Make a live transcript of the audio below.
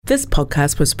This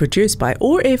podcast was produced by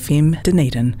OAR FM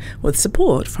Dunedin with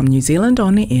support from New Zealand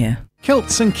On Air.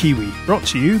 Kilts and Kiwi, brought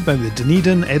to you by the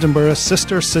Dunedin Edinburgh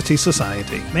Sister City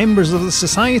Society. Members of the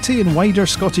Society and wider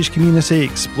Scottish community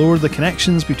explore the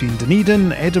connections between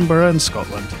Dunedin, Edinburgh and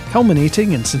Scotland,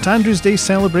 culminating in St Andrew's Day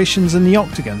celebrations in the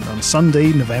Octagon on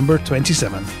Sunday, November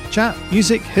 27th. Chat,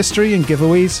 music, history and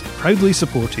giveaways, proudly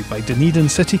supported by Dunedin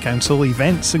City Council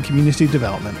Events and Community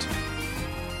Development.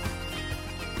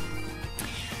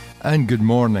 And good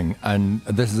morning, and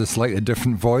this is a slightly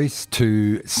different voice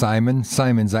to Simon.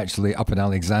 Simon's actually up in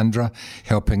Alexandra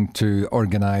helping to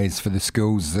organise for the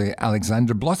schools the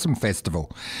Alexandra Blossom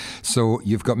Festival. So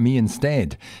you've got me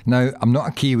instead. Now, I'm not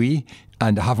a Kiwi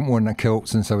and I haven't worn a kilt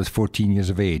since I was 14 years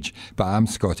of age, but I'm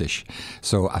Scottish,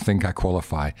 so I think I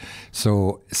qualify.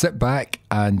 So sit back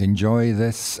and enjoy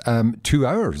this 2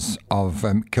 hours of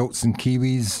Kilts and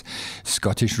Kiwi's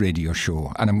Scottish radio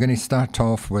show. And I'm going to start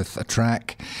off with a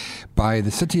track by the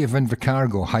City of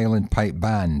Invercargill Highland Pipe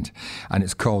Band, and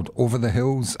it's called Over the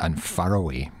Hills and Far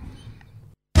Away.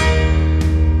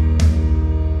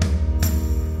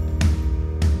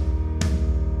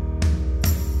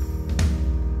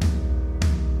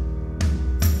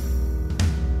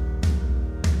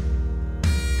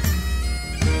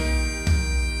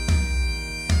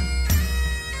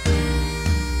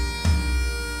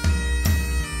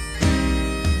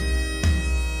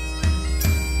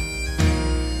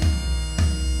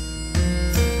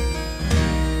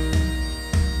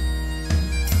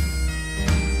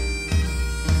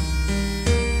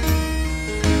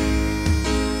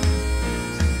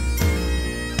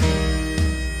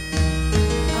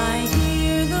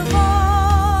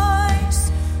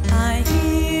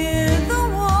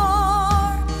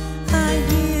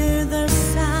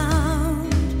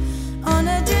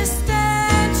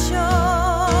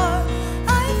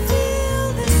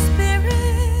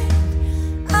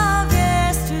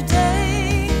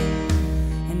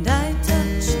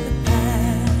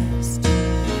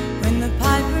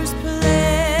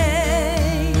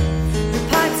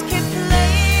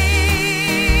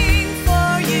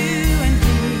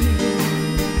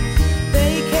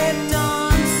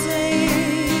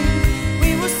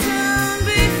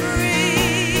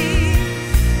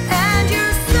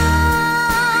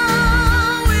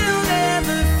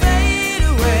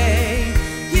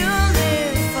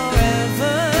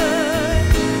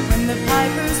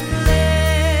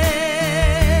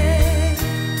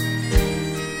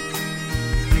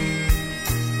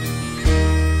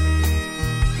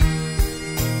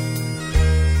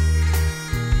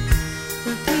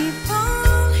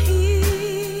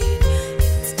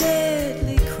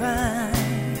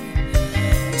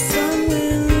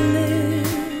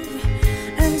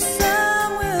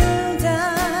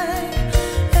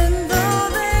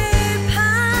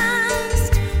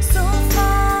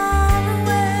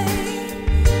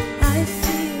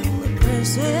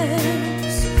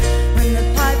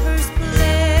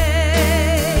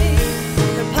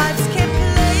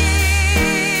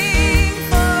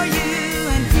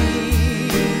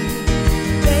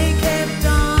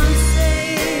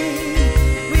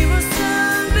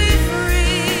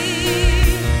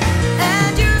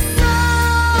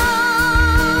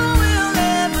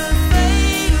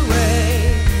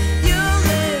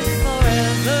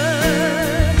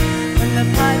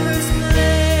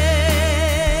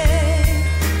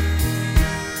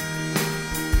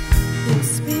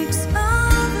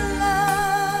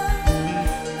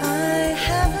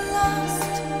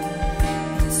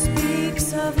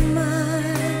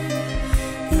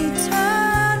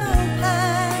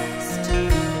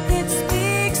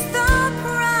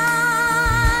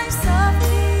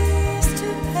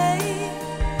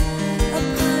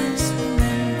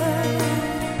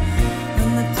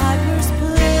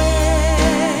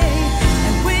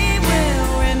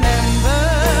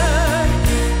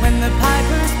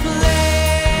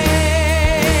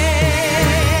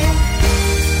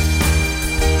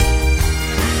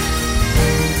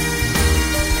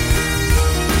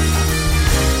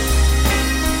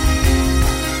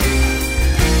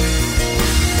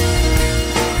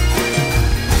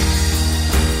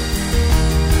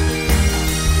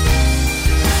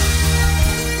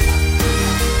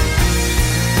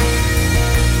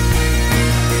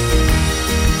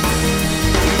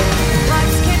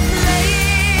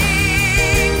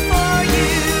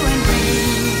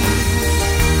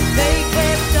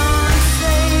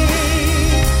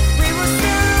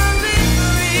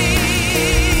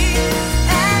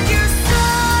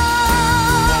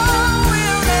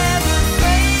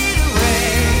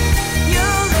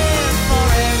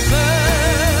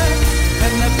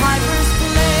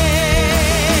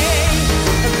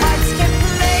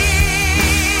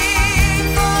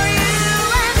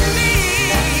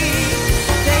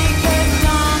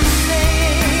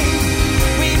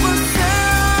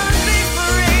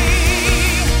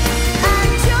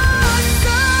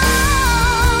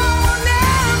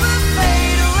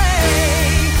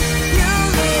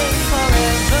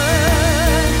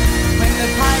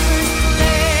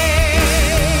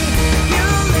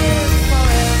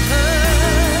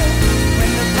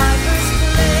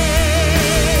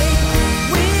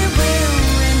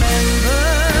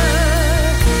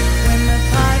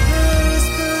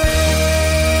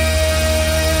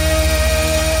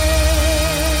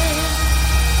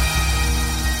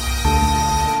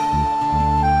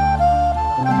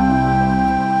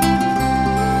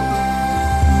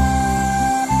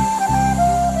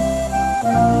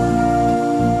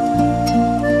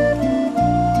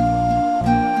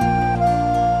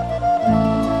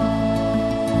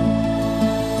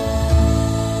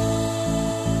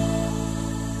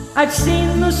 I've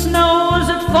seen the snows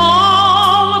that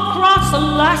fall across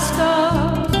Alaska.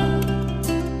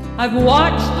 I've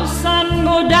watched the sun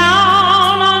go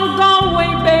down on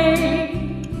Galway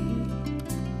Bay.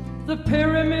 The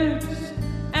pyramids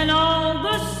and all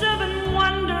the 7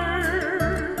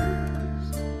 wonders.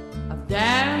 I've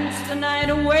danced the night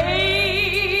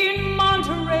away in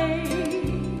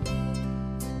Monterey.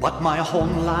 But my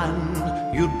homeland,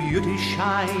 your beauty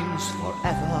shines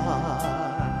forever.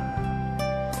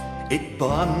 It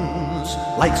burns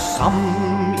like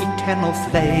some eternal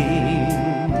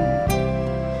flame,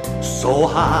 so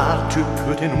hard to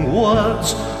put in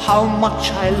words how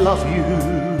much I love you.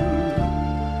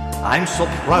 I'm so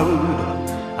proud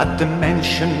at the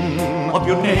mention of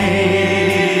your name.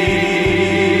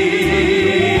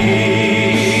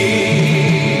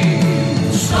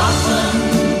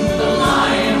 Scotland, the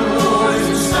lion roars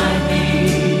inside me.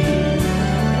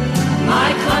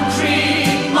 My country,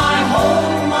 my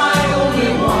home, my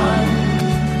only one.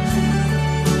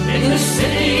 In the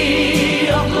city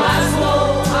of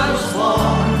Glasgow I was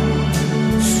born.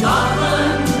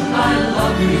 Scotland, I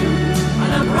love you,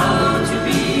 and I'm proud to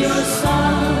be your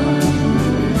son.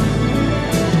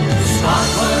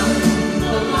 Scotland,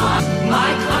 my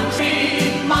country,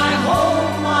 my home,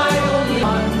 my only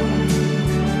one.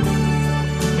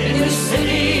 In the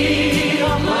city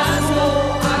of Glasgow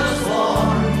I was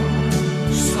born.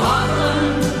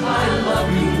 Scotland, I love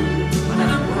you, and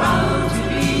I'm proud to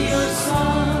be your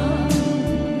son.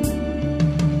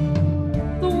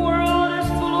 The world is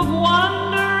full of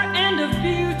wonder and of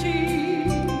beauty.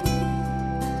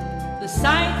 The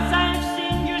sights I've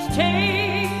seen just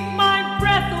take my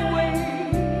breath away.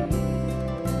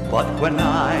 But when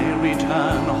I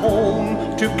return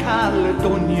home to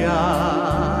Caledonia,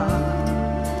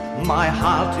 my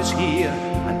heart is here,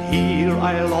 and here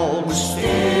I'll always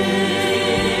stay.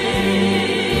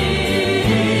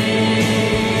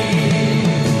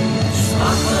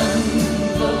 Scotland,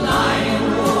 the lion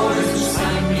roars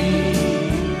inside me.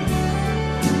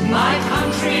 My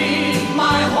country,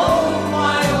 my home,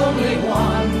 my only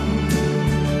one.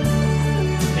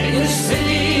 In the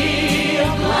city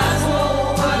of Glasgow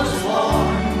I was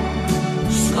born.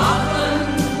 Scotland,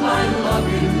 I love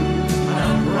you, and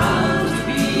I'm proud to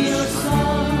be your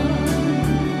son.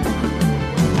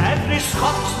 Every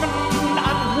Scotsman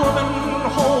and woman,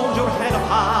 hold your head up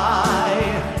high.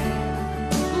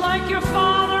 Like your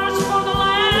fathers for the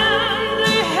land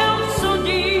they held so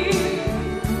dear.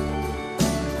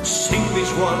 Sing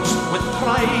these words with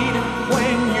pride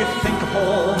when you think of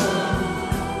home.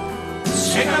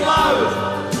 Sing it loud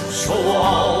so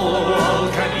all the world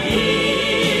can hear.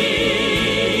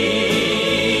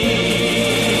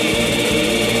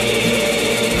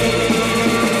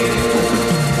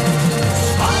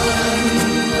 Scotland,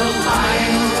 the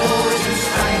lion roars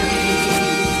inside me.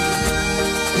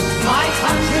 My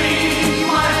country,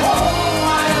 my home,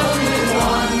 my only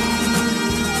one.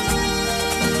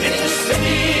 In the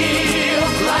city of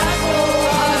Glasgow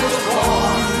I was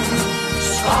born.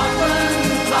 Scotland,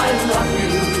 I love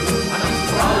you, and I'm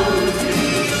proud to be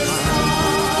your son.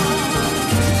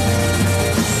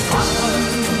 Scotland,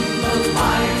 the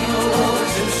lion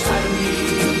roars inside me.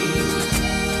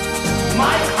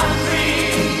 My country,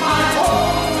 my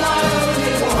home, my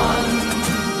only one.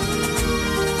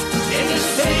 In the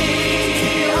city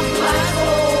of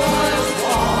Glasgow I was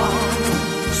born.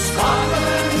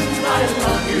 Scotland, I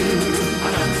love you,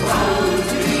 and I'm proud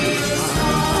to be your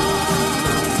son.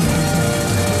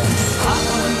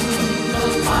 Scotland, the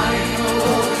lion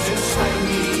roars inside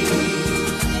me.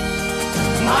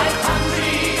 My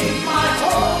country, my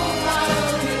home, my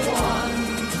only one.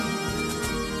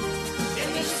 In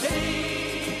the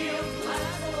city of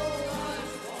Glasgow I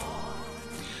was born.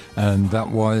 And that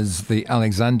was the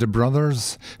Alexander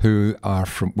brothers, who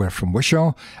were from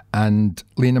Wishaw, and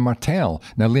Lena Martell.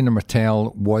 Now, Lena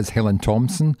Martell was Helen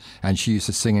Thompson, and she used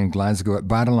to sing in Glasgow at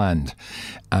Barrowland.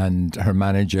 And her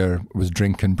manager was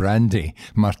drinking brandy,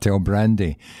 Martell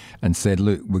brandy, and said,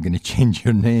 look, we're going to change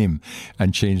your name,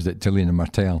 and changed it to Lena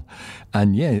Martell.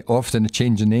 And yeah, often a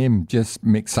change of name just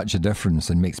makes such a difference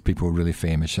and makes people really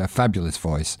famous. A fabulous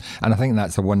voice. And I think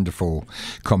that's a wonderful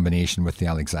combination with the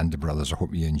Alexander brothers. I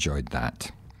hope you enjoyed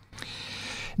that.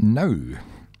 Now,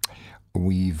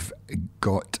 we've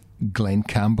got Glenn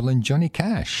Campbell and Johnny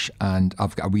Cash, and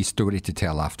I've got a wee story to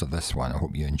tell after this one. I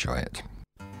hope you enjoy it.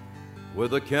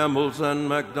 With the Campbells and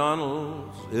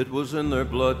MacDonalds, it was in their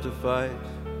blood to fight.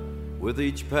 With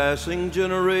each passing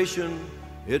generation,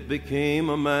 it became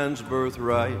a man's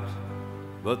birthright.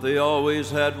 But they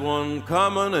always had one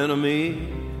common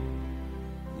enemy.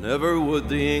 Never would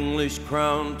the English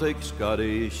crown take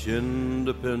Scottish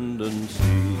independency.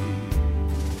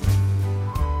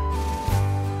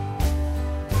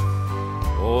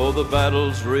 Oh, the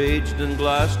battles raged in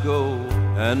Glasgow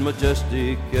and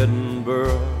majestic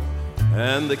Edinburgh,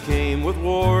 and they came with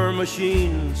war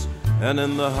machines, and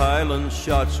in the Highlands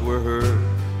shots were heard.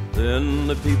 Then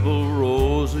the people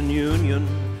rose in union,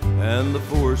 and the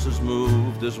forces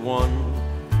moved as one,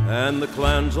 and the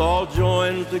clans all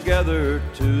joined together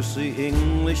to see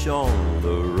English on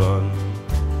the run.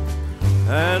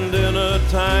 And in a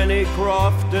tiny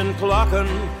croft in Cloughan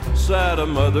sat a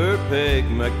mother, Peg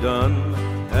MacDunn,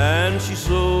 and she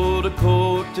sewed a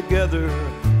coat together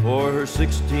for her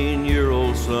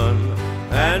 16-year-old son.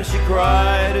 And she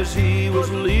cried as he was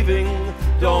leaving,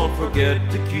 "Don't forget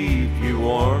to keep you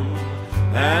warm,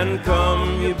 and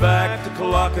come you back to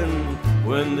Cloughan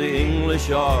when the English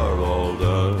are all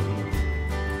done."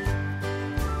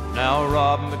 Now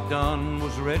Rob MacDunn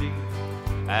was ready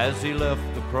as he left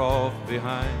the croft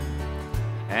behind,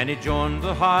 and he joined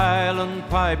the Highland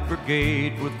Pipe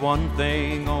Brigade with one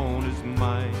thing on his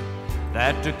mind,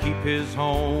 that to keep his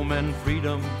home and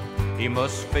freedom he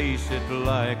must face it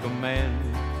like a man.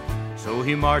 So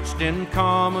he marched in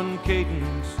common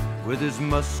cadence with his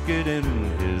musket in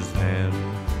his hand,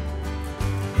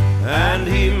 and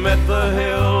he met the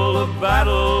hill of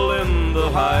battle in the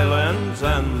Highlands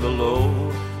and the Low,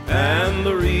 and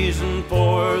the reason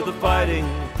for the fighting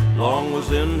long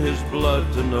was in his blood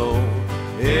to know.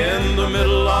 In the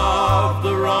middle of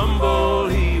the rumble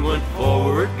he went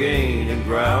forward gaining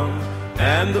ground,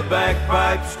 and the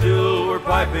bagpipes still were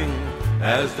piping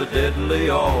as the dead lay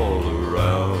all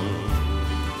around.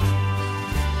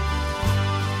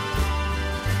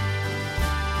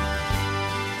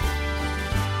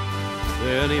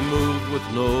 Then he moved with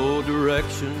no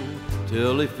direction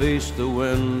till he faced the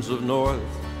winds of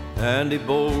north, and he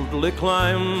boldly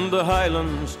climbed the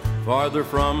Highlands farther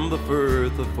from the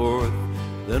Firth of Forth.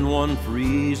 Then one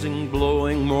freezing,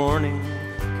 blowing morning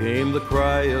came the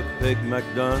cry of Peg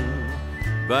MacDunn,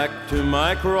 "Back to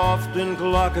my croft in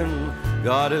Cloughan,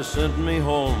 God has sent me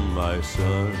home, my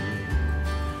son."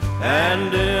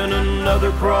 And in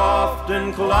another croft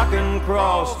in Cloughan,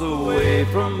 crossed away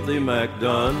from the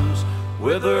MacDunns,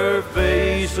 with her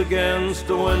face against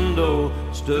the window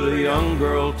stood a young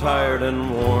girl tired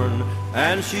and worn,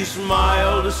 and she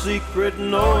smiled a secret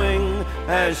knowing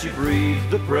as she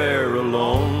breathed a prayer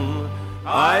alone,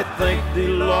 "I thank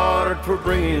thee, Lord, for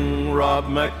bringing Rob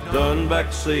MacDunn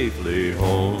back safely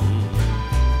home."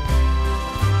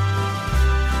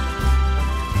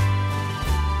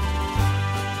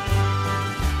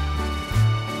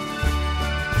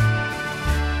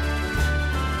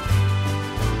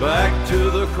 Back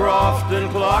to the croft in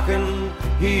Cloughan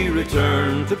he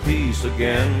returned to peace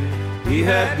again. He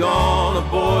had gone a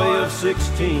boy of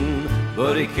 16,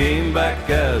 but he came back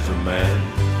as a man.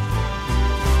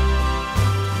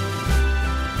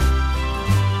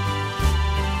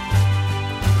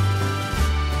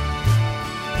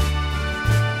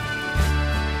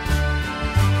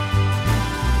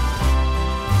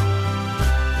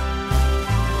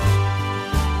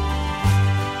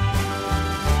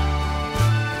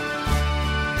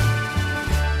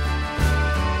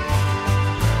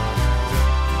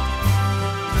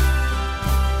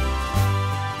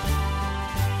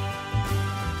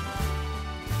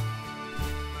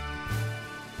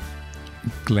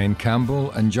 Glenn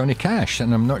Campbell and Johnny Cash,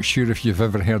 and I'm not sure if you've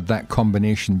ever heard that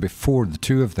combination before, the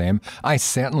two of them. I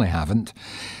certainly haven't.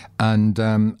 And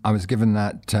I was given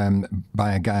that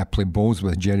by a guy I play bowls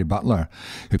with, Jerry Butler,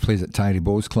 who plays at Tyree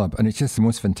Bowls Club, and it's just the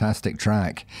most fantastic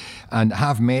track. And I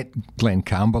have met Glenn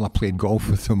Campbell. I played golf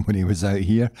with him when he was out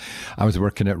here. I was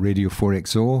working at Radio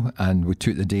 4XO, and we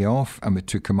took the day off and we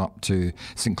took him up to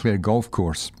St Clair Golf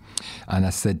Course. And I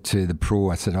said to the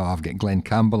pro, I said, "Oh, I've got Glenn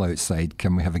Campbell outside.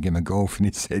 Can we have a game of golf?" And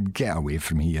he said, "Get away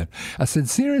from here." I said,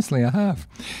 "Seriously, I have."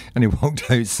 And he walked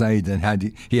outside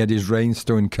and he had his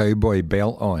rhinestone cowboy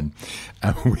belt on.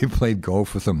 And we played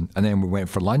golf with him. And then we went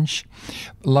for lunch.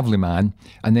 Lovely man.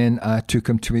 And then I took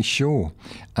him to his show.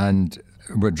 And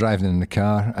we're driving in the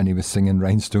car and he was singing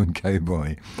Rhinestone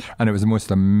Cowboy. And it was the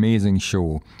most amazing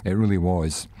show. It really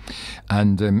was.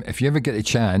 And if you ever get a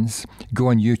chance, go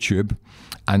on YouTube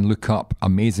and look up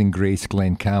Amazing Grace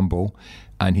Glenn Campbell,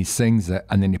 and he sings it,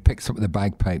 and then he picks up the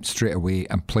bagpipes straight away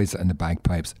and plays it in the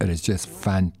bagpipes. It is just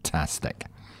fantastic.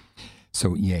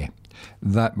 So yeah,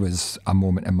 that was a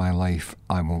moment in my life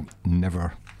I will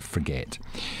never forget.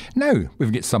 Now,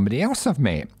 we've got somebody else I've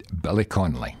met, Billy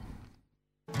Connolly.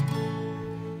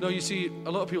 Now, you see,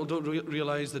 a lot of people don't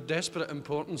realise the desperate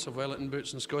importance of Wellington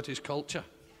boots in Scottish culture.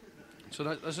 So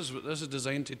this is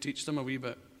designed to teach them a wee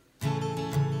bit.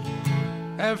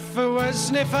 If it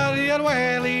wasn't for your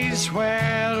wellies,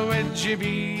 where would you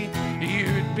be?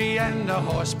 You'd you'd be in the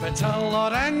hospital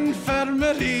or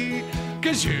infirmary,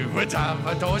 'cause you would have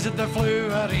a dose of the flu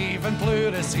or even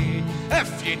pleurisy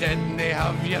if you didn't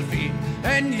have your feet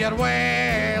in your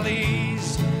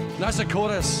wellies. That's the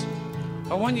chorus.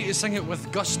 I want you to sing it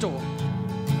with gusto.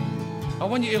 I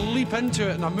want you to leap into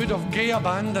it in a mood of gay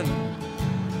abandon,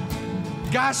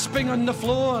 gasping on the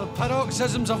floor,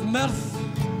 paroxysms of mirth,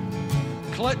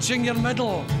 clutching your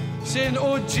middle, saying,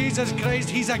 "Oh Jesus Christ,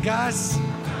 he's a gas,"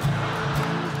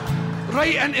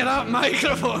 right into that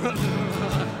microphone.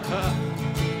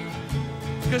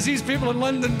 Because these people in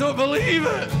London don't believe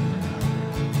it.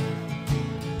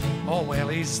 Oh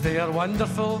wellies, they are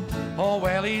wonderful. Oh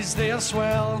wellies, they are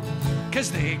swell,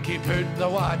 'cause they keep out the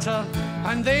water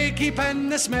and they keep in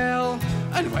the smell.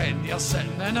 And when you're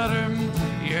sitting in a room,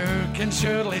 you can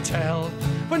surely tell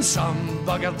when some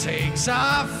bugger takes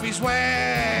off his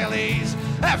wellies.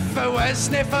 If it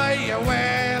wasn't for your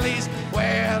wellies,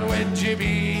 where would you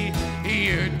be?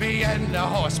 You'd be in the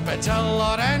hospital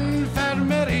or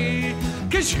infirmary,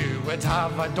 'cause you would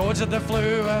have a dose of the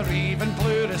flu or even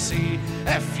pleurisy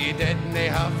if you didn't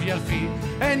have your feet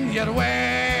in your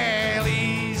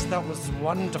wellies. That was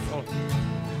wonderful.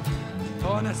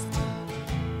 Honest.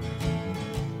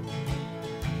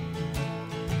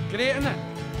 Great, isn't it?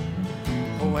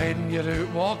 When you're out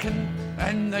walking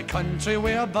in the country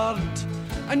with a bird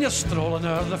and you're strolling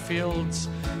o'er the fields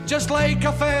just like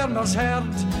a farmer's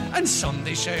herd, and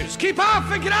somebody shouts, "Keep off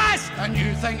the grass!" and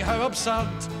you think how absurd.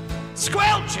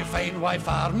 Squelch, you find why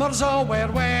farmers all wear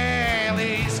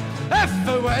wellies. If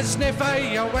it wasn't for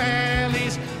your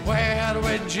wellies, where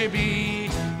would you be?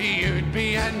 You'd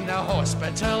be in the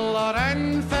hospital or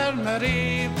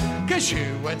infirmary, 'cause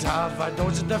you would have a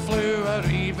dose of the flu or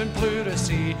even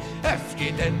pleurisy if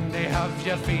you didn't have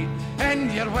your feet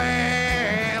in your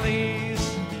wellies.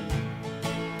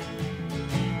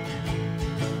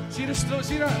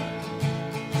 See that?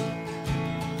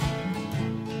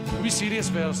 We serious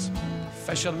bears.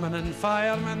 Fishermen and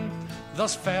firemen,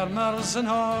 there's farmers and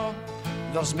all.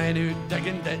 There's men who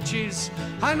digging ditches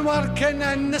and working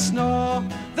in the snow.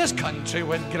 This country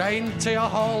would grind to a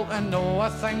halt and no a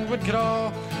thing would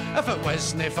grow if it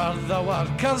wasn't for the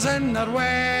workers in their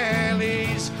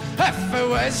wellies. If it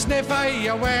wasn't for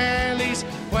your wellies,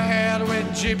 where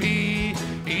would you be?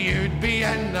 You'd be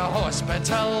in the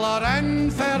hospital or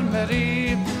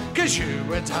infirmary, 'cause you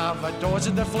would have a dose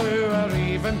of the flu or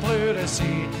even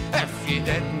pleurisy if you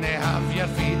didn't have your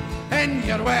feet in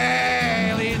your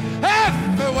wellies.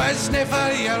 If it wasn't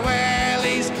for your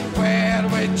wellies, where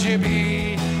would you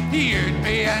be? You'd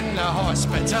be in the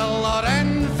hospital or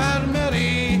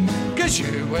infirmary, 'cause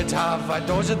you would have a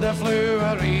dose of the flu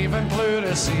or even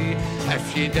pleurisy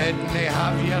if you didn't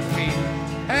have your feet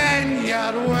in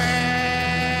your wellies.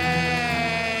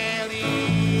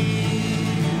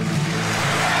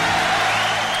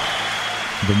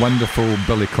 The wonderful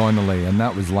Billy Connolly, and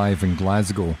that was live in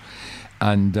Glasgow.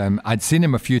 And I'd seen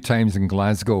him a few times in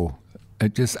Glasgow.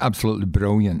 Just absolutely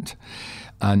brilliant.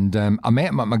 And I met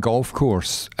him at my golf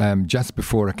course just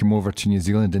before I came over to New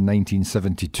Zealand in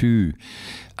 1972.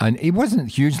 And he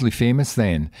wasn't hugely famous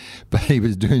then, but he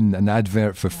was doing an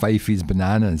advert for Fifey's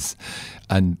Bananas.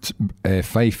 And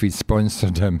Fifey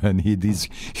sponsored him, and he had these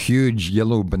huge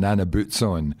yellow banana boots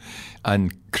on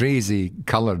and crazy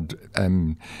coloured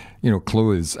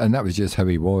clothes, and that was just how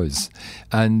he was.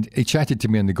 And he chatted to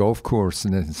me on the golf course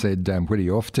and then said, "Where are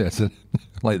you off to?" I said,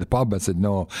 "Like the pub." I said,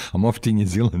 "No, I'm off to New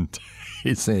Zealand."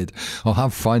 He said, "I'll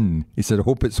have fun." He said, "I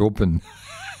hope it's open."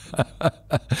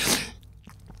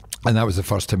 And that was the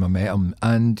first time I met him.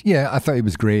 And yeah, I thought he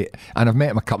was great. And I've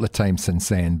met him a couple of times since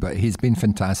then, but he's been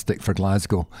fantastic for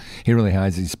Glasgow. He really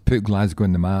has. He's put Glasgow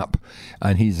on the map.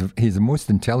 And he's the most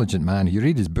intelligent man. You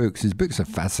read his books are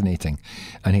fascinating.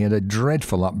 And he had a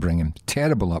dreadful upbringing,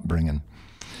 terrible upbringing.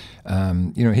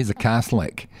 He's a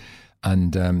Catholic.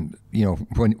 And,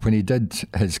 when he did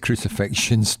his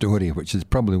crucifixion story, which is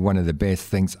probably one of the best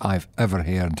things I've ever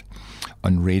heard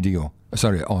on radio,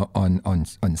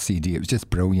 on CD, it was just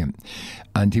brilliant.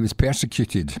 And he was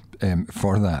persecuted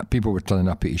for that. People were turning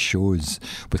up at his shows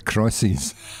with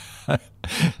crosses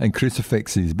and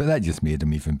crucifixes, but that just made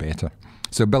him even better.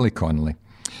 So Billy Connolly,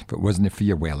 if it wasn't for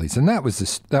your wellies. And that was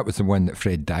the one that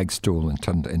Fred Dagg stole and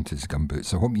turned it into his gumboots.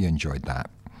 So I hope you enjoyed that.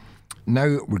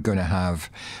 Now we're going to have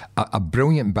a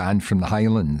brilliant band from the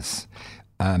Highlands,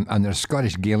 and they're a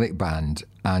Scottish Gaelic band,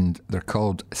 and they're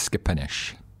called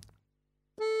Skipinish.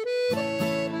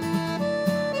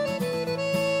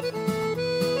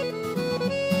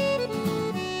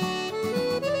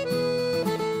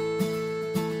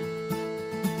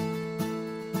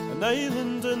 An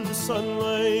island in the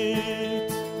sunlight,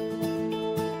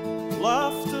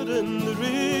 laughter in the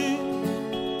rain,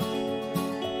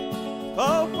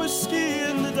 a whiskey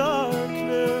in the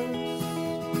darkness,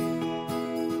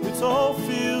 it all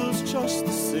feels just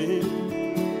the same.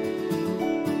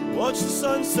 Watch the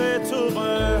sunset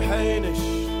over Hainish,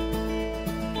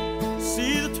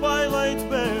 see the twilight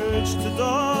merge to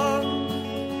dawn,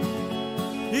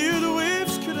 hear the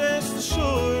waves caress the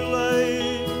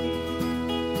shoreline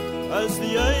as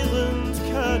the island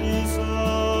carries on.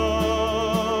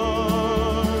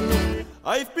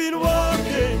 I've been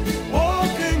walking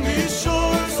these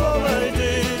shores all my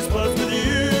days, but with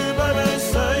you by my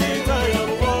side I am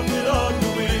walking on the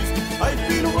waves. I've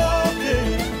been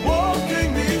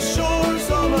walking these shores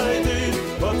all my days,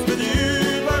 but with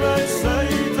you by my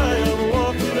side I am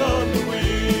walking on the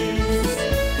waves.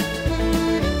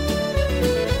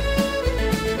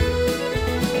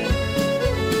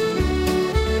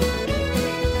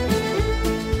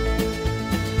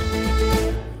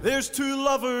 There's two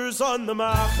lovers on the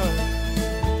Macha,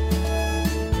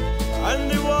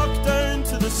 and they walk down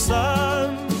to the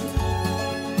sand.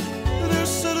 Their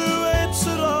silhouettes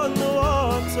are on the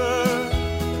water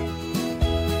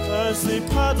as they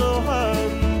paddle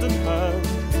hand in hand,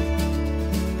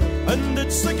 and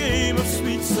it's a game of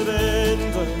sweet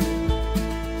surrender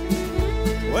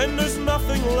when there's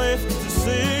nothing left to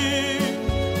say,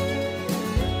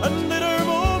 and there are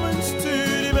moments to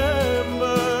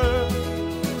remember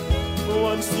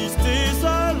once these days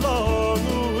are long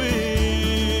away.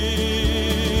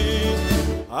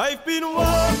 I've been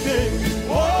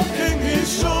walking these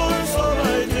shores all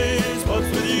my days, but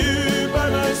with you by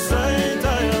my side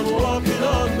I am walking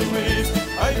on the waves.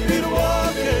 I've been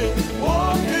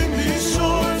walking these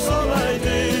shores all my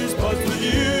days, but with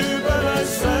you by my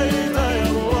side I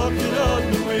am walking on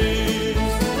the waves.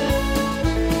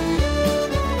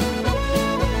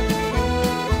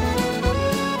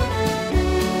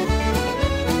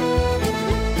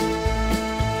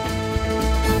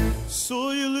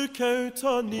 So you look out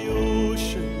on the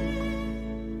ocean,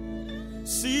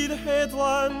 see the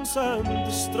headlands and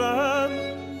the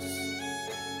strands,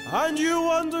 and you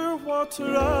wonder what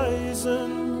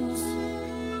horizons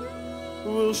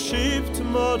will shape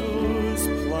tomorrow's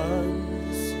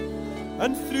plans.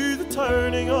 And through the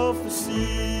turning of the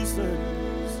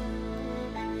seasons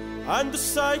and the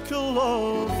cycle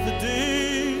of the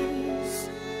days,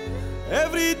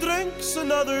 every drink's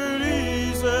another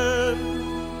reason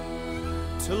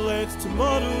to let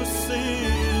tomorrow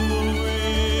sail away.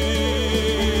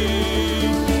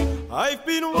 I've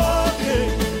been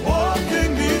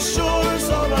walking these shores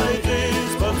all my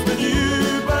days, but with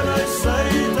you by my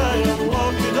side I am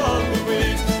walking on the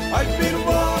waves. I've been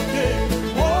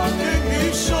walking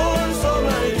these shores all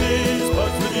my days,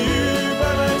 but with you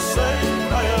by my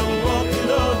side I am walking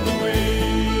on the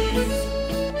waves.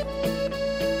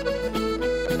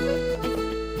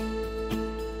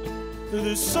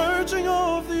 The surging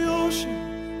of the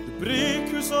ocean, the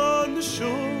breakers on the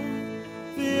shore,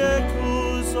 the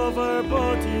echoes of our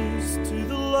bodies to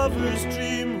the lover's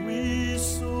dream we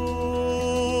soar.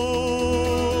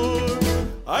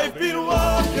 I've been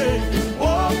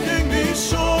walking these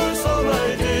shores all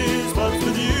my days, but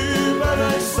with you by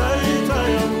my side I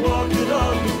am walking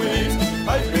on the waves.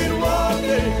 I've been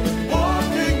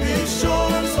walking these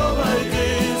shores all my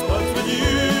days, but with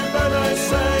you by my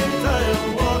side I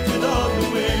am walking on the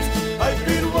waves. I've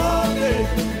been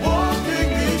walking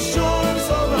these shores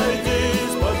all my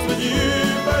days, but with you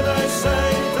by my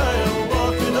side I am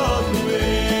walking on the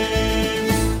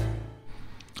waves.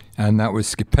 And that was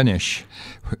Skipinish,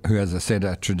 who, as I said,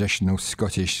 a traditional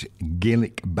Scottish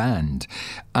Gaelic band.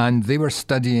 And they were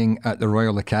studying at the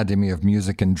Royal Academy of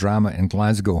Music and Drama in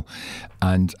Glasgow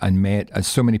and met, as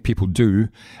so many people do,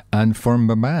 and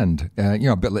formed a band. A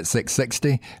bit like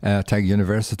 660, Tag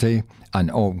University,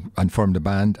 and formed a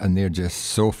band, and they're just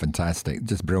so fantastic,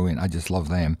 just brilliant. I just love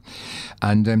them.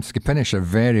 And Skipinish are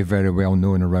very, very well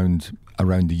known around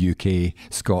the UK,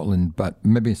 Scotland, but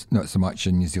maybe not so much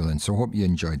in New Zealand. So I hope you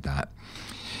enjoyed that.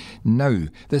 Now,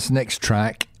 this next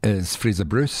track is Fraser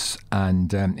Bruce,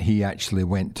 and he actually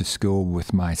went to school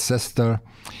with my sister,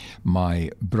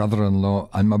 my brother-in-law,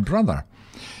 and my brother.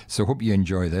 So hope you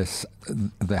enjoy this.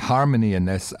 The harmony in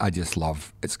this I just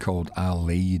love. It's called I'll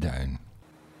Lay You Down.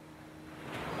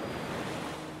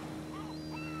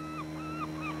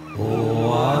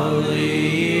 Oh, I'll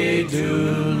lay you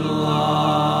down,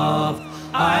 love,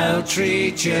 I'll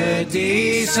treat you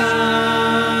decent.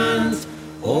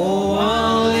 Oh,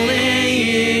 I'll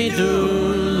lay you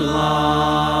down,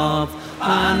 love,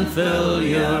 and fill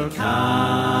your can.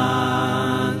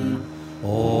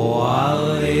 Oh, I'll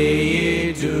lay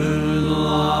you down,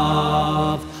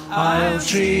 love, I'll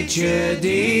treat treat you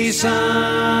decent,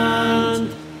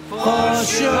 for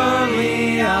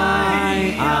surely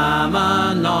I am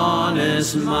an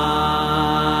honest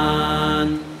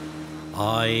man.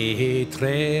 I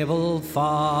travelled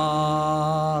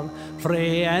far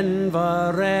frae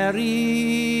Inverary,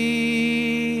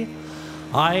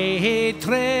 I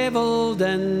travelled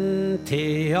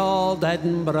into old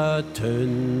Edinburgh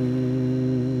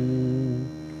town.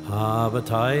 But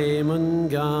I'm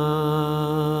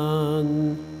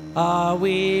gone a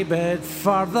wee bit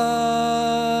further,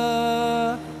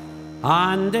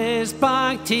 and is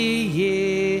back to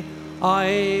ye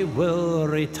I will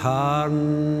return.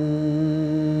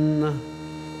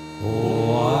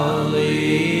 Oh, I'll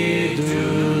lay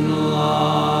down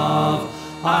love,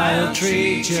 I'll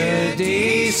treat you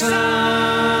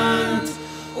decent.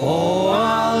 Oh,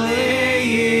 I'll lay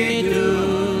you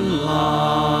down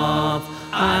love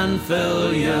and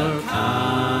fill your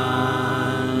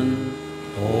can.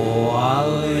 Oh, I'll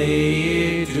lay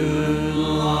you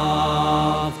down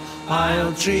love,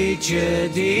 I'll treat you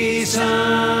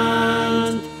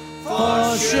decent,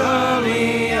 for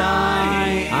surely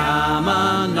I am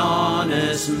an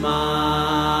honest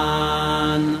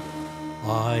man.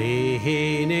 I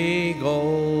hae nae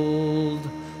gold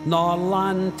nor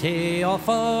land to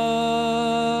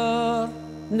offer,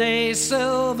 nae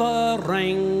silver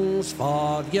rings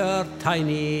for your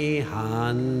tiny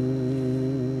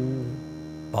hand,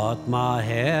 but my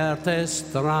heart is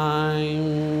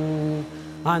strong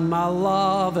and my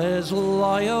love is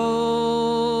loyal,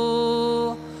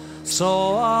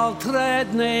 so I'll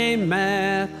tread nae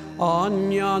mair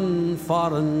on yon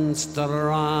foreign strand.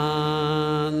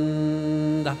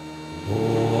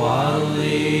 Oh, I'll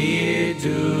lay you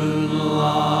down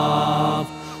love,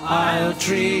 I'll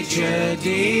treat you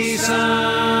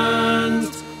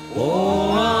decent.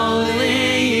 Oh, I'll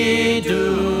lay you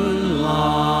down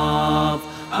love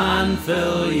and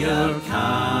fill your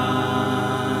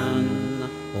can.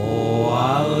 Oh,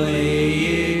 I'll lay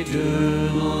you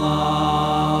down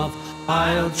love,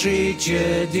 I'll treat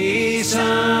you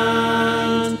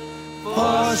decent,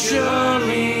 for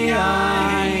surely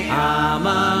I am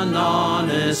an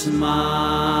honest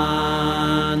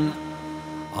man.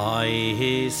 I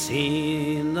hae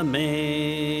seen the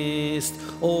maist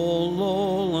o'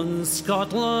 lowland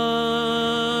Scotland,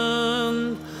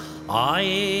 I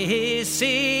hae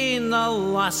seen the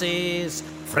lassies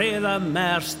frae the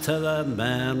Merse to the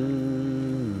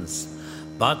Mearns,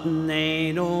 but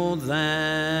none o'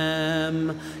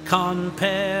 them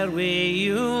compare wi'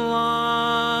 you,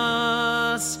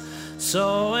 lass.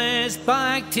 So it's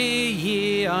back to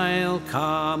ye I'll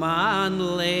come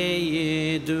and lay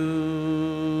ye down.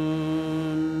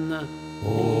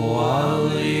 Oh, I'll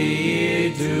lay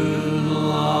ye down,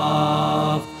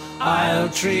 love, I'll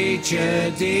treat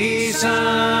you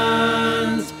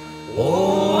decent.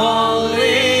 Oh, I'll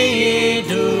lay ye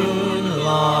down,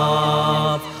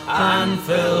 love, and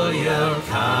fill your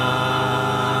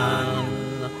can.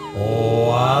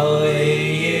 Oh, I'll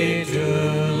lay ye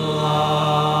down,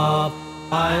 love,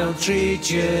 I'll treat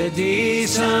you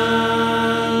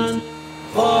decent,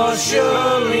 for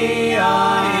surely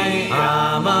I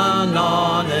am an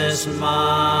honest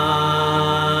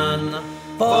man.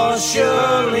 For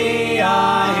surely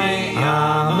I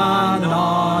am an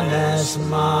honest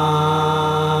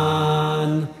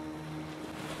man.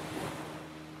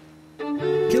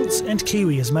 Kilts and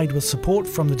Kiwi is made with support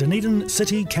from the Dunedin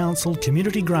City Council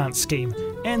Community Grant Scheme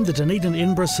and the Dunedin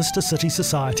Edinburgh Sister City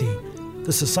Society.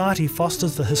 The Society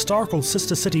fosters the historical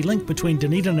sister city link between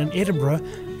Dunedin and Edinburgh,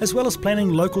 as well as planning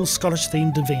local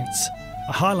Scottish-themed events.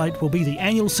 A highlight will be the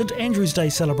annual St Andrew's Day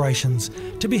celebrations,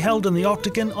 to be held in the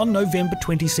Octagon on November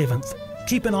 27th.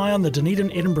 Keep an eye on the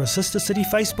Dunedin Edinburgh Sister City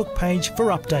Facebook page for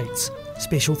updates.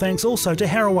 Special thanks also to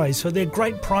Harraways for their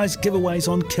great prize giveaways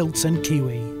on Kilts and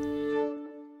Kiwi.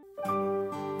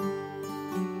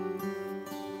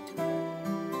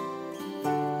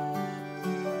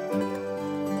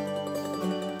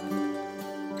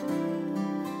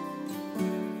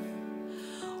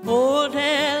 Old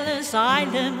Ellis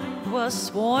Island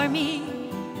was swarmy,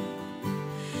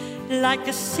 like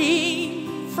a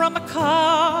scene from a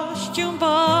costume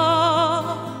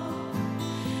ball,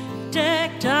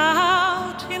 decked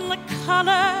out in the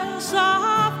colors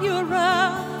of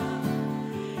Europe,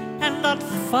 and on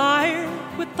fire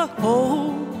with the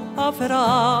hope of it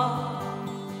all.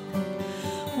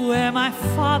 Where my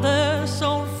father's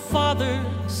own father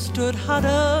stood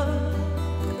huddled,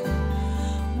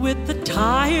 with the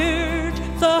tired,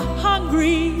 the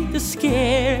hungry, the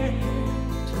scared.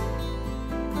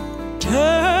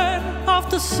 Turn of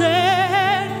the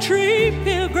century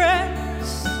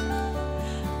pilgrims,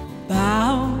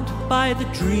 bound by the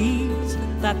dreams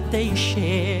that they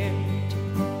shared.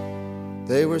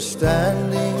 They were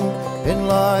standing in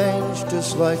lines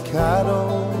just like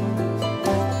cattle.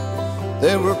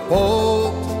 They were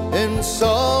poked,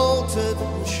 insulted,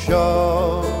 and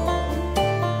shoved.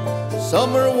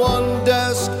 Some were one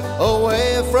desk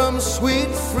away from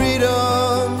sweet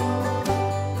freedom.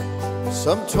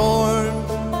 Some torn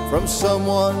from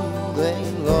someone they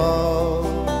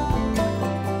loved.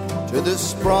 To the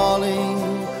sprawling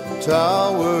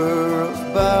Tower of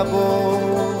Babel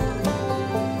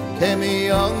came a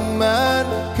young man,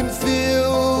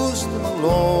 confused and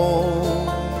alone,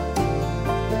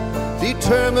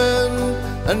 determined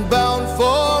and bound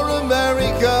for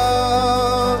America,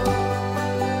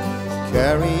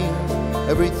 carrying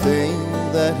everything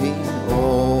that he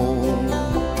owned.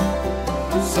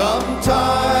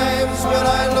 Sometimes when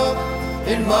I look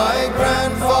in my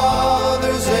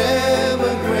grandfather's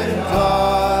immigrant eyes,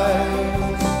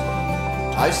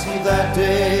 I see that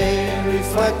day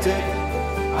reflected.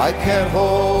 I can't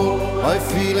hold my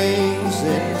feelings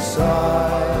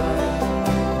inside.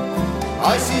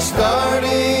 I see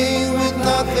starting with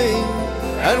nothing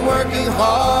and working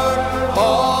hard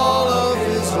all of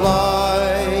his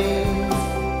life.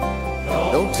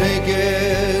 Don't take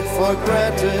it for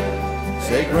granted,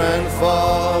 say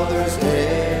grandfather's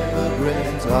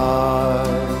immigrant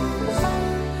eyes.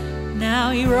 Now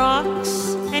he rocks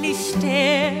and he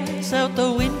stares out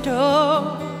the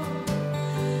window,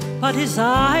 but his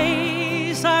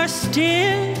eyes are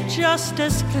still just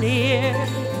as clear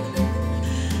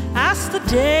as the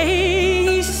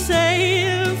day he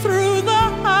sailed through the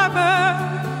harbor,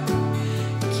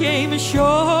 came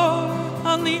ashore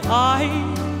on the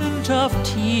island of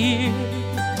tears.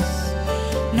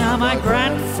 Now my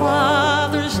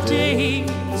grandfather's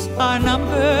days are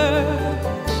numbered,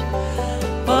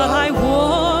 but I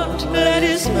won't let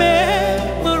his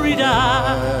memory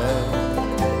die.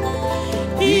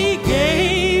 He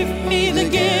gave me the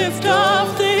gift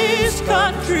of this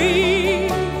country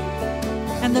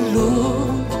and the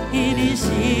look in his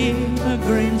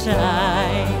immigrant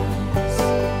eyes.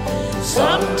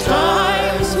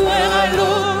 Sometimes when I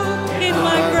look in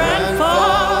my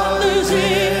grandfather's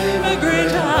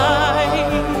immigrant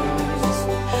eyes,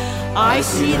 I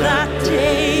see that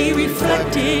day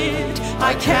reflected.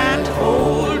 I can't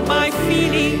hold my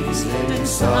feelings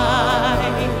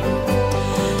inside.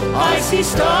 I see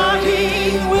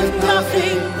starting with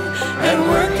nothing and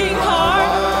working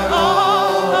hard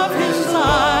all of his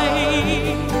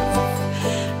life.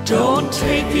 Don't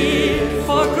take it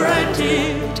for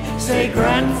granted, say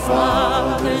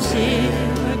grandfather's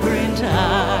immigrant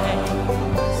eyes.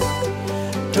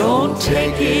 Don't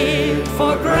take it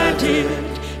for granted,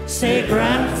 say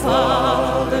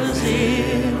grandfather's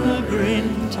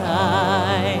immigrant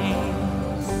eyes.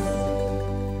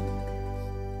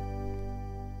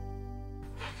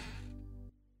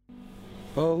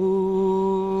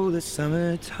 Oh, the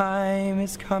summertime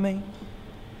is coming,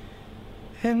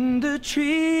 and the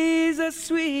trees are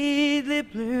sweetly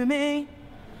blooming,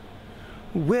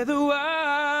 where the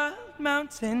wild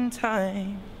mountain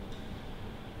thyme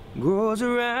grows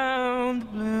around the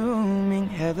blooming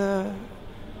heather.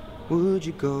 Would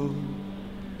you go,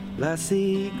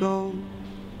 lassie, go?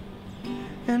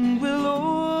 And we'll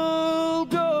all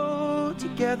go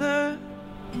together,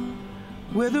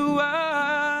 where the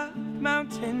wild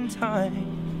mountain thyme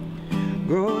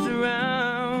grows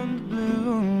around the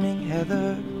blooming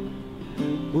heather.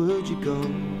 Would you go,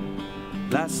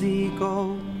 lassie,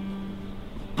 go?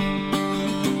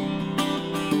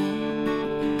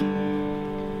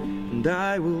 And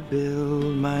I will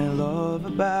build my love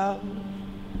about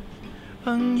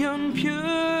a young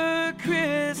pure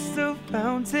crystal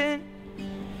fountain,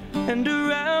 and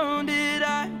around it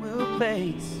I will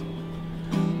place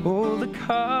all the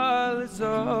colors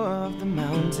of the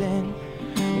mountain.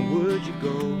 Would you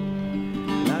go,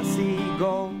 lassie,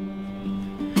 go?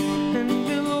 And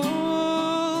we'll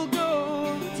all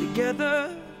go together,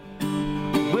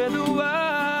 where the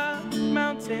wild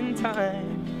mountain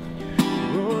thyme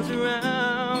grows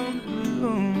around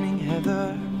blooming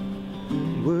heather.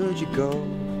 Would you go,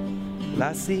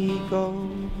 lassie, go?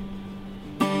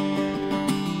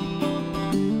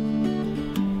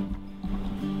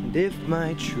 And if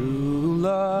my true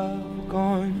love were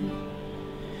gone,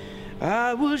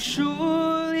 I will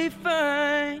surely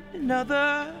find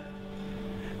another,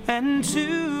 and to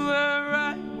her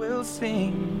I will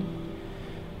sing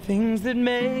things that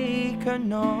make her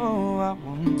know I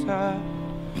want her.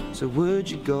 So would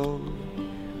you go,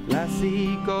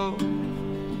 lassie, go?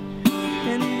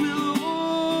 And we'll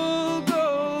all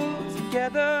go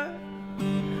together,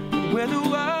 where the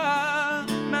wild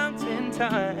mountain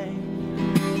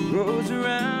time rolls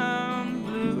around,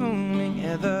 blooming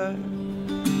heather,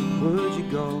 would you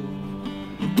go?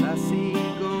 I see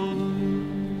you go.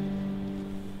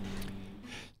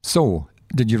 So,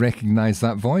 did you recognise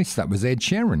that voice? That was Ed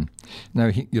Sheeran.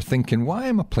 Now, you're thinking, why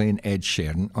am I playing Ed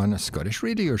Sheeran on a Scottish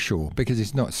radio show? Because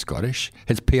he's not Scottish.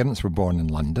 His parents were born in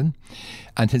London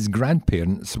and his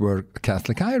grandparents were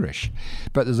Catholic Irish.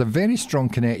 But there's a very strong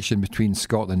connection between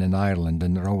Scotland and Ireland,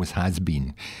 and there always has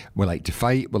been. We like to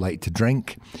fight, we like to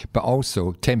drink, but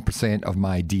also 10% of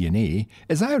my DNA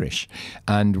is Irish.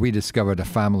 And we discovered a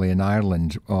family in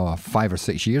Ireland 5 or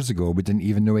 6 years ago we didn't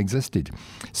even know existed.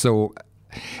 So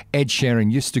Ed Sheeran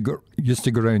used to go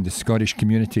around the Scottish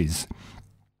communities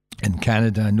in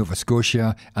Canada, Nova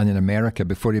Scotia and in America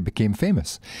before he became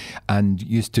famous, and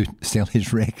used to sell his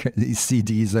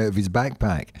CDs out of his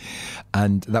backpack,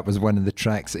 and that was one of the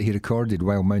tracks that he recorded,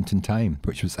 Wild Mountain Time,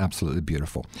 which was absolutely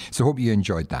beautiful. So hope you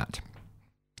enjoyed that.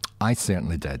 I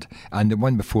certainly did. And the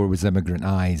one before was Immigrant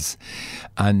Eyes.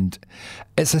 And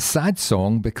it's a sad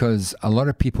song because a lot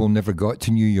of people never got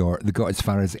to New York. They got as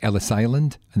far as Ellis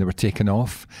Island and they were taken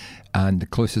off. And the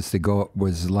closest they got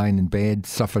was lying in bed,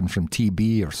 suffering from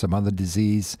TB or some other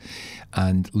disease,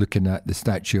 and looking at the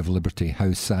Statue of Liberty.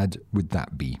 How sad would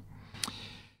that be?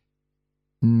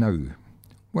 Now,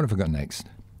 what have I got next?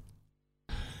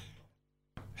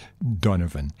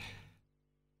 Donovan.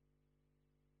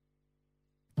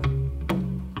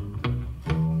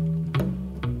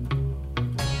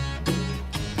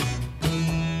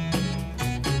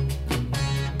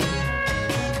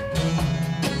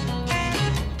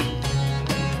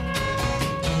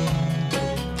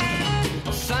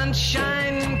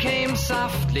 Sunshine came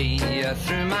softly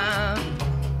through my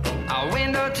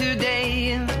window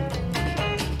today.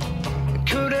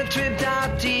 Could have tripped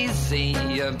out easy,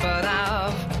 but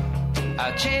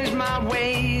I've changed my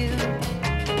way.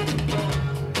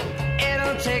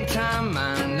 It'll take time,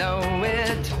 I know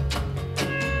it,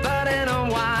 but in a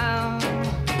while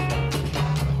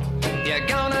you're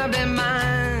gonna be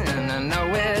mine, I know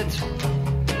it.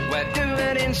 We'll do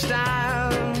it in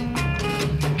style.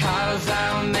 'Cause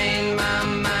I made my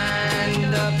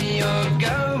mind up, you're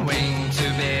going to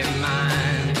be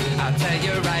mine. I'll tell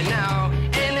you right now,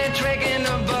 any trick in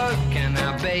the book, and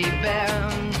now baby,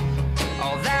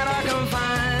 all that I can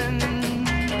find.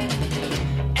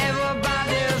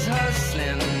 Everybody's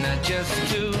hustling just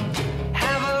to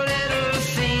have a little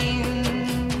scene.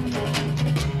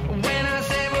 When I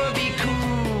say we'll be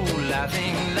cool, I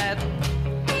think that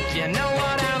you know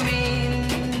what I mean.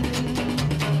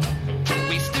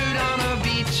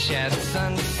 At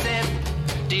sunset,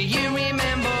 do you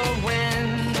remember when?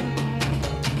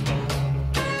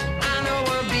 I know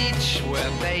a beach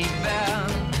where, baby,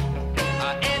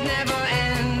 it never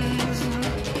ends.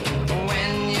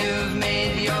 When you've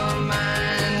made your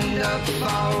mind up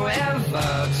forever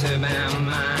to be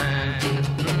mine,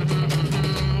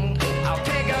 I'll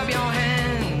pick up your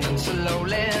hand and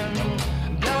slowly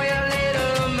blow your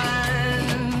little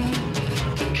mind.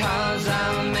 'Cause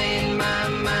I've made my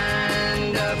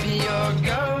mind up, you're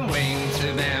going to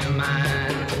be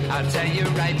mine. I'll tell you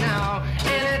right now,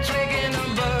 any trick in the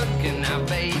book, and now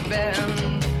baby,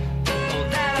 all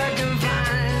that I can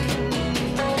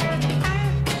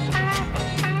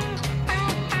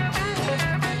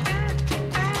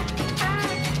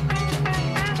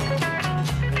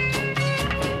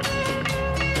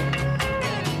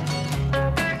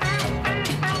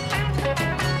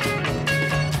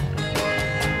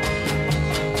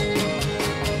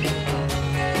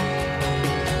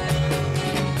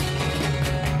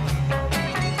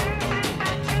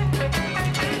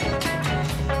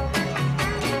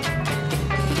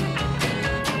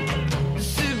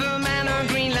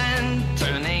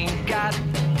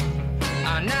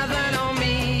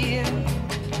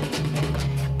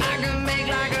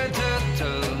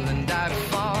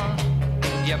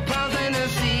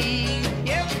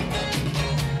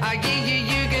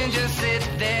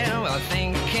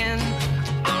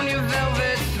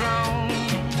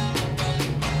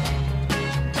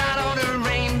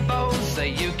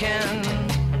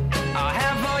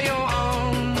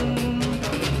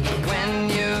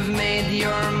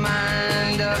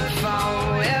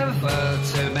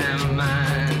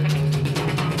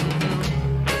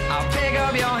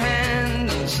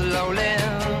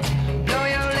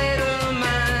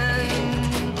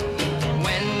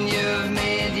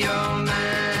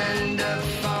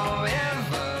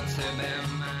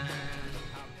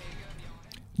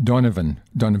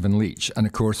Donovan Leitch. And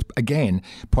of course, again,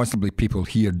 possibly people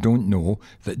here don't know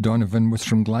that Donovan was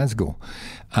from Glasgow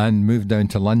and moved down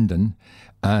to London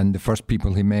And the first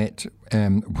people he met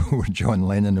were John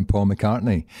Lennon and Paul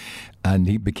McCartney, and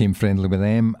he became friendly with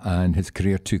them, and his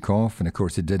career took off. And of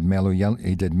course, he did Mellow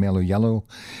Yellow,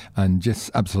 and just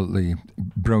absolutely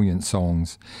brilliant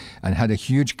songs, and had a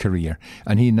huge career.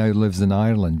 And he now lives in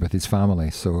Ireland with his family.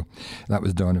 So that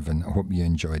was Donovan. I hope you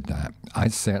enjoyed that. I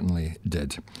certainly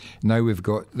did. Now we've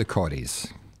got the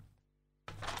Corries.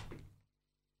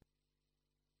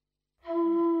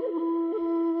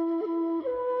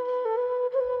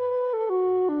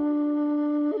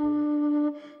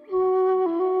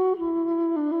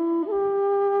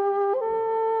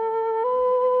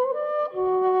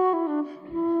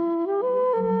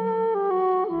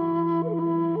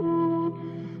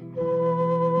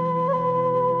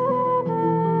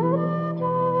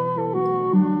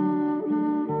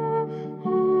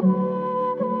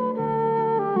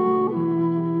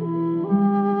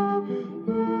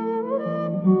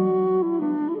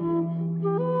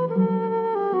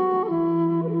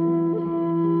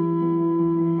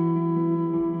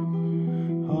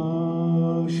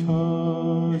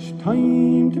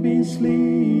 Time to be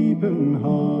sleeping,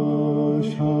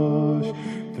 hush, hush.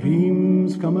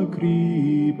 Dreams come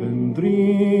a-creeping,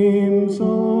 dreams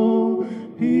of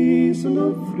peace and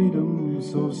of freedom.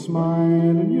 So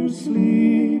smile in your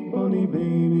sleep, bonny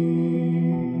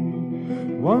baby.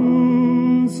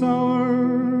 Once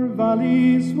our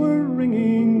valleys were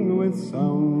ringing with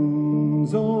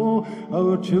sounds, oh,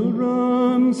 our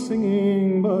children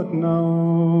singing, but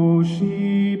now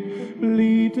sheep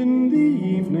bleat in the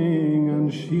evening,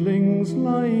 and sheilings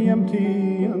lie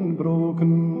empty and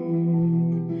broken.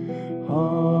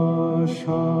 Hush,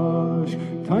 hush,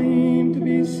 time to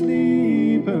be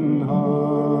sleeping,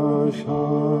 hush,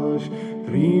 hush.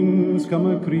 Dreams come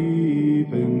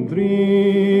a-creeping,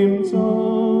 dreams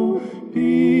of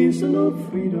peace and of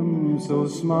freedom. So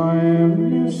smile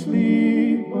in your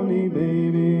sleep, bonny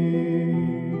baby.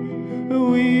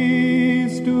 We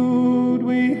stood,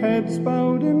 we heads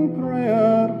bowed in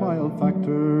prayer, while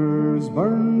factors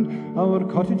burned our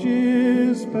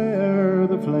cottages bare.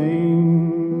 The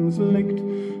flames licked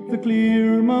the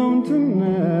clear mountain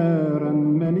air,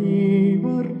 and many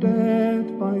were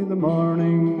dead by the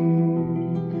morning.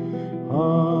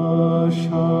 Hush,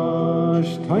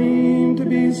 hush, time to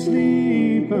be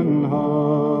sleeping,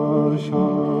 hush,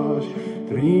 hush.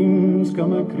 Dreams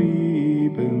come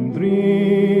a-creeping,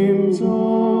 dreams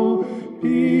of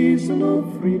peace and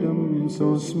of freedom.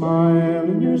 So smile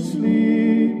in your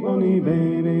sleep, bonny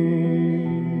baby.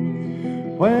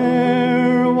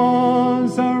 Where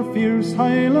was our fierce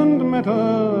Highland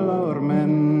metal, our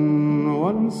men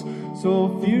once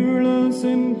so fearless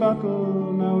in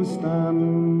battle, now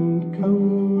stand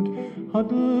cowed,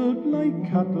 huddled like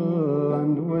cattle,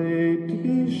 and wait to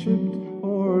be shipped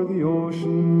o'er the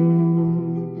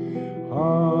ocean.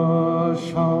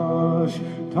 Hush, hush,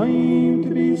 time to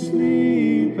be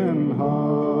sleeping,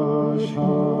 hush,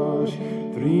 hush.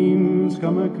 Dreams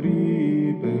come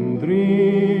a-creeping,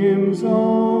 dreams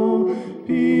of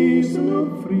peace and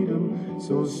of freedom.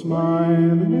 So smile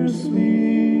in your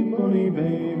sleep, bonny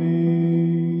baby.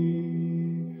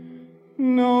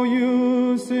 No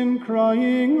use in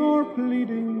crying or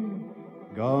pleading,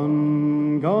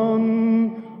 gone,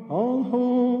 gone, all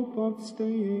hope of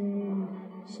staying.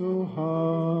 So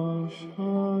hush,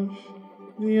 hush,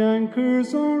 the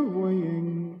anchors are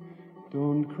weighing.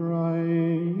 Don't cry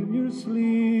in your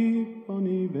sleep,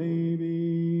 bonny baby.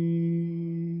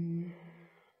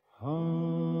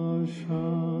 Hush,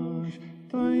 hush,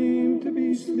 time to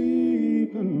be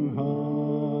sleeping,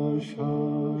 hush,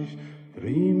 hush.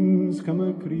 Dreams come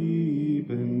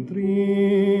a-creeping,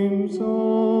 dreams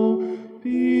of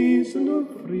peace and of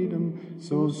freedom.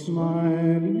 So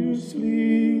smile in your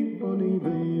sleep, bonny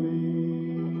baby.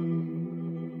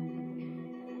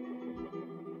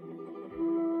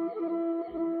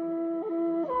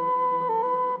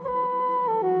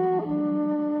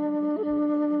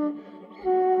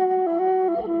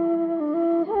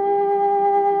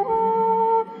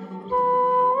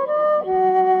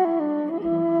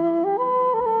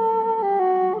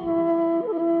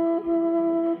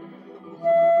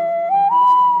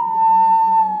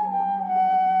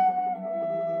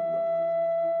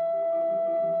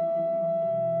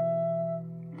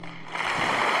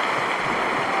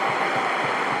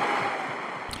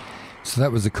 So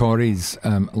that was the Corries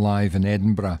live in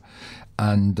Edinburgh,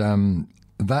 and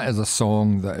that is a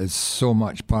song that is so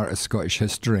much part of Scottish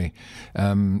history.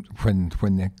 When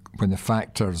the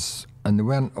Factors and they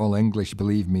weren't all English,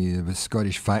 believe me, there was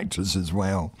Scottish factors as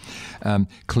well,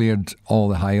 cleared all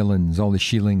the Highlands, all the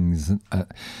Shillings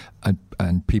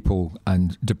and people,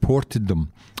 and deported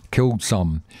them, killed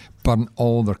some, burnt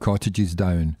all their cottages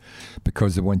down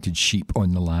because they wanted sheep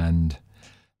on the land.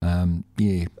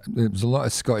 There was a lot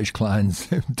of Scottish clans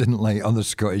who didn't like other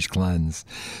Scottish clans,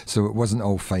 so it wasn't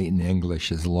all fighting the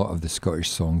English as a lot of the Scottish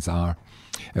songs are.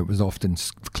 It was often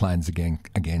clans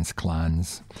against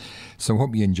clans. So I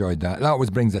hope you enjoyed that. That always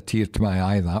brings a tear to my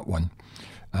eye, that one,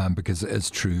 because it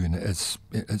is true and it's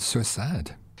so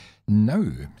sad. Now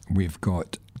we've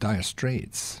got Dire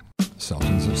Straits,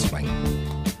 Sultans of Swing.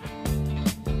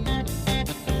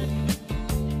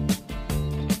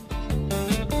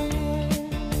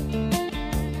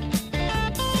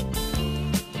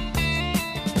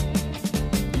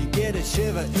 A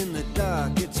shiver in the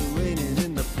dark, it's raining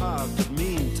in the park, but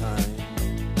meantime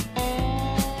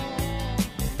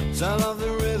sound of the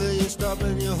river, you stop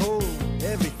and you hold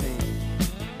everything.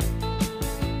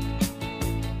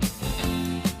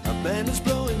 A band is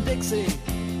blowing Dixie,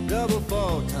 double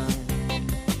fall time.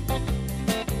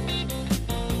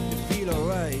 You feel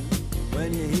alright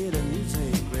when you hear the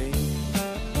music ring.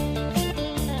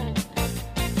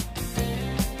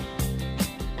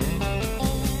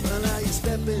 Well, now you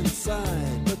step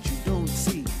inside, but you don't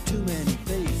see too many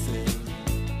faces.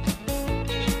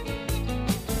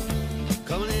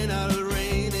 Coming in out of the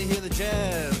rain, they hear the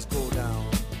jazz go down.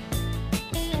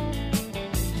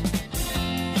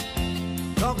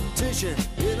 Competition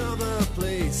in other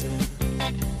places,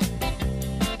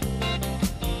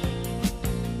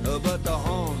 but the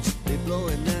horns, they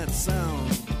blowing that sound.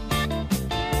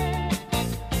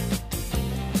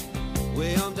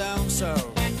 Way on down south,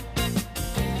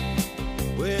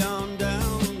 way on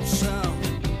down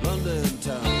south, London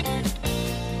town.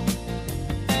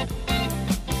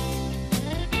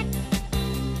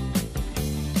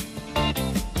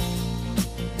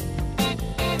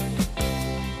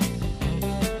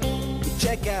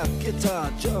 Check out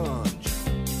Guitar George,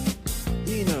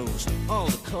 he knows all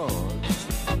the chords.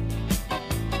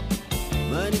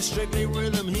 But it's strictly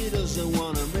rhythm, he doesn't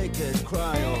want to make it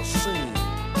cry or sing.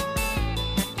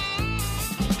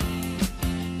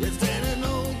 If then an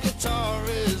old guitar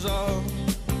is all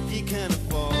he can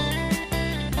afford,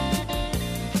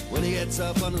 when he gets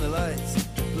up under the lights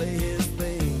to play his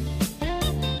thing.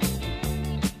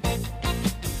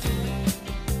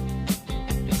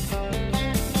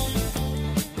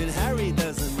 And Harry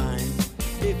doesn't mind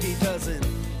if he doesn't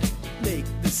make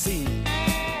the scene.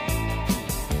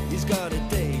 He's got a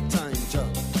daytime job,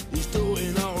 he's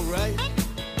doing alright.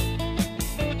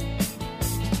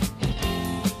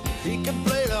 He can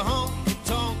play the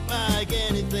honky-tonk like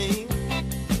anything,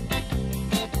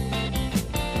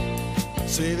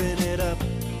 saving it up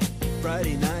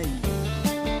Friday night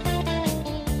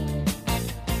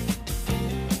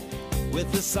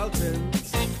with the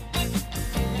Sultans,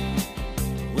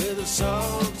 with the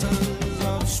Sultans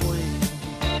of Swing.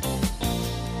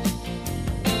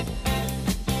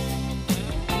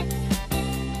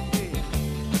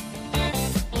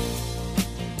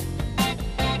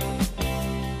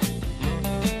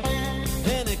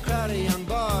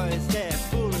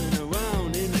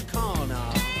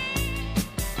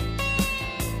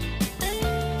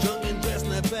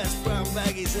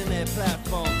 In their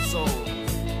platform soul,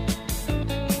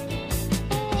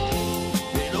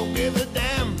 they don't give a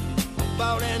damn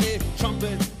about any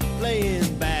trumpet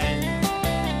playing band.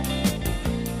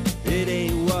 It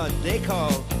ain't what they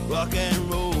call rock and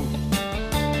roll.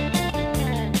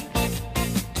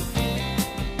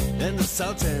 And the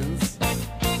Sultans,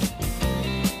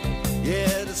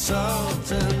 yeah, the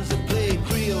Sultans, they play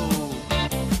Creole.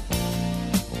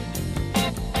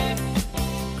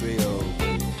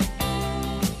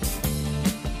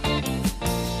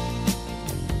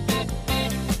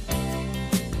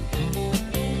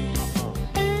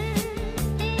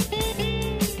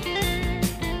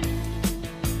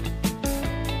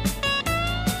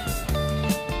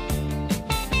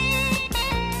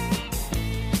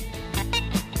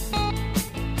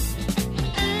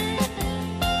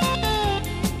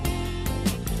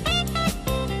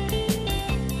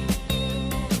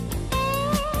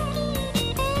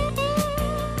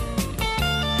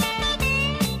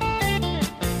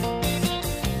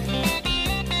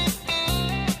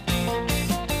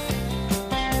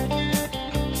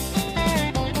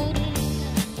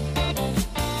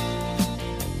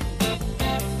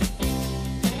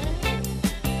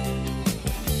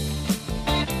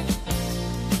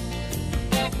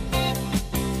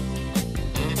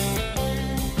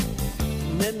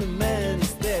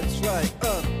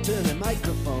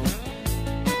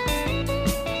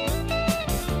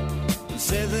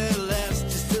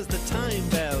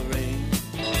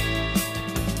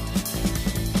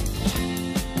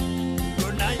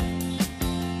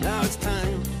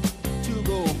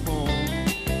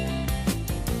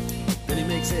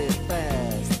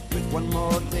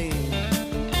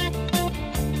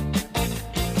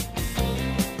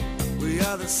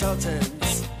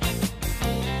 Sultans.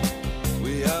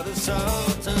 We are the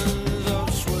Sultans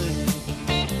of Swing.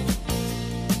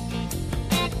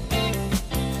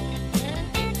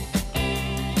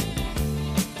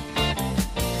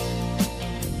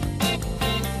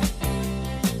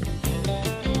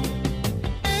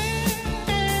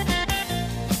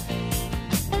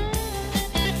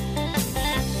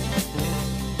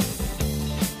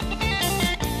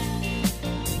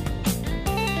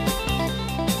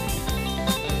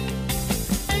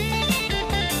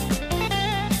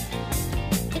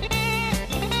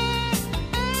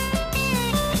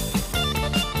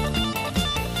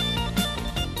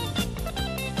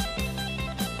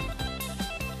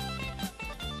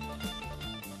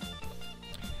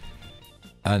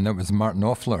 And that was Martin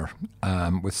Offler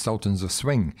with Sultans of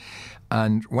Swing.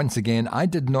 And once again, I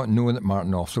did not know that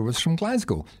Martin Offler was from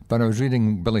Glasgow, but I was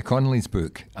reading Billy Connolly's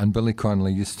book, and Billy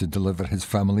Connolly used to deliver his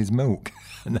family's milk,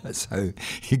 and that's how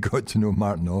he got to know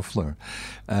Martin Offler.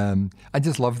 I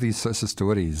just love these sorts of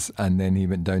stories. And then he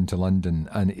went down to London,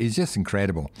 and he's just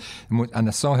incredible. And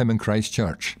I saw him in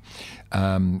Christchurch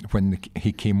when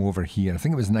he came over here. I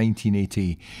think it was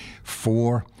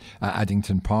 1984 at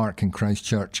Addington Park in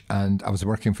Christchurch, and I was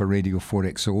working for Radio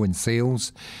 4XO in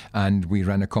sales, and we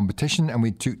ran a competition, and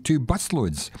we took 2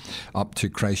 busloads up to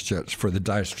Christchurch for the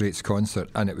Dire Straits concert,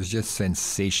 and it was just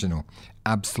sensational,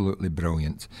 absolutely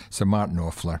brilliant. So Martin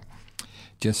Offler,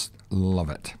 just love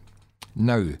it.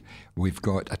 Now we've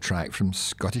got a track from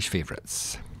Scottish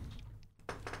Favourites.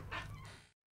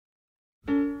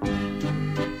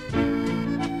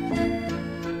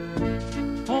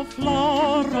 O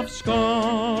flower of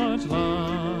Scotland,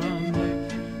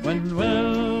 when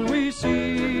will we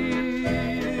see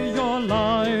your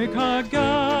like again,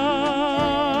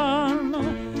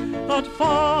 that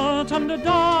fought and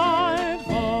died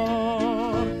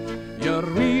for your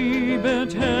wee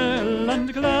bit hill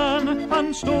and glen,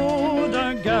 and stood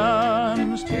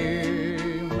against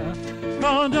him,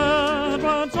 God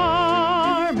Edward's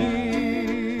army,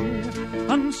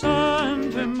 and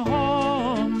sent him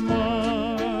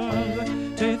homeward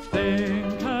to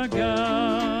think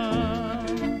again.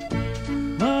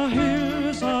 The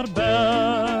hills are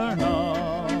bare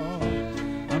now,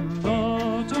 and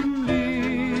autumn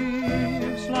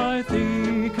leaves lie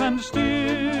thick and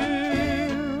still.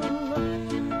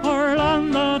 Our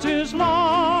land that is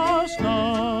lost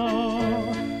now,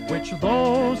 which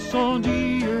those so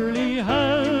dearly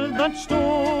held, that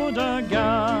stood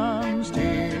against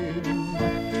him,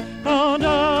 God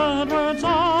Edward's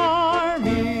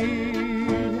army,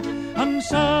 and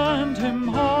sent him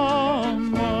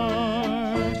homeward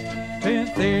to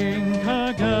think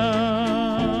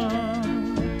again.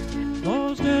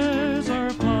 Those days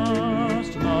are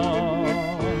past now,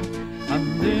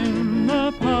 and in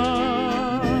the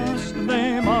past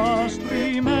they must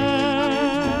remain,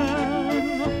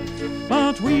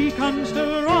 but we can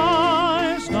still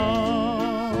rise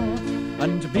now,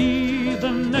 and be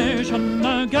the nation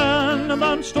again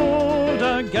that stood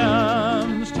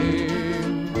against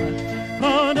him,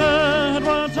 God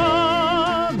Edward's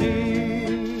army,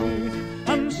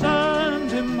 and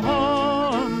sent him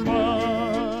homeward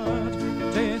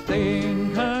to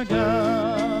think again,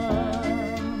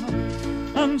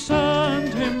 and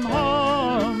sent him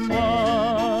homeward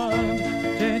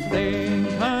to think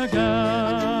again,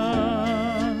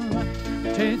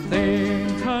 to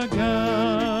think again,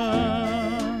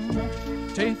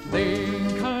 to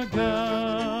think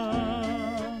again,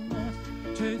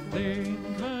 to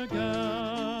think again,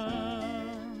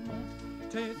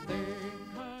 to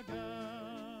think again.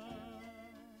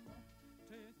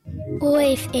 OAR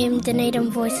FM Dunedin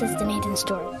Voices Dunedin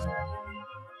Stories.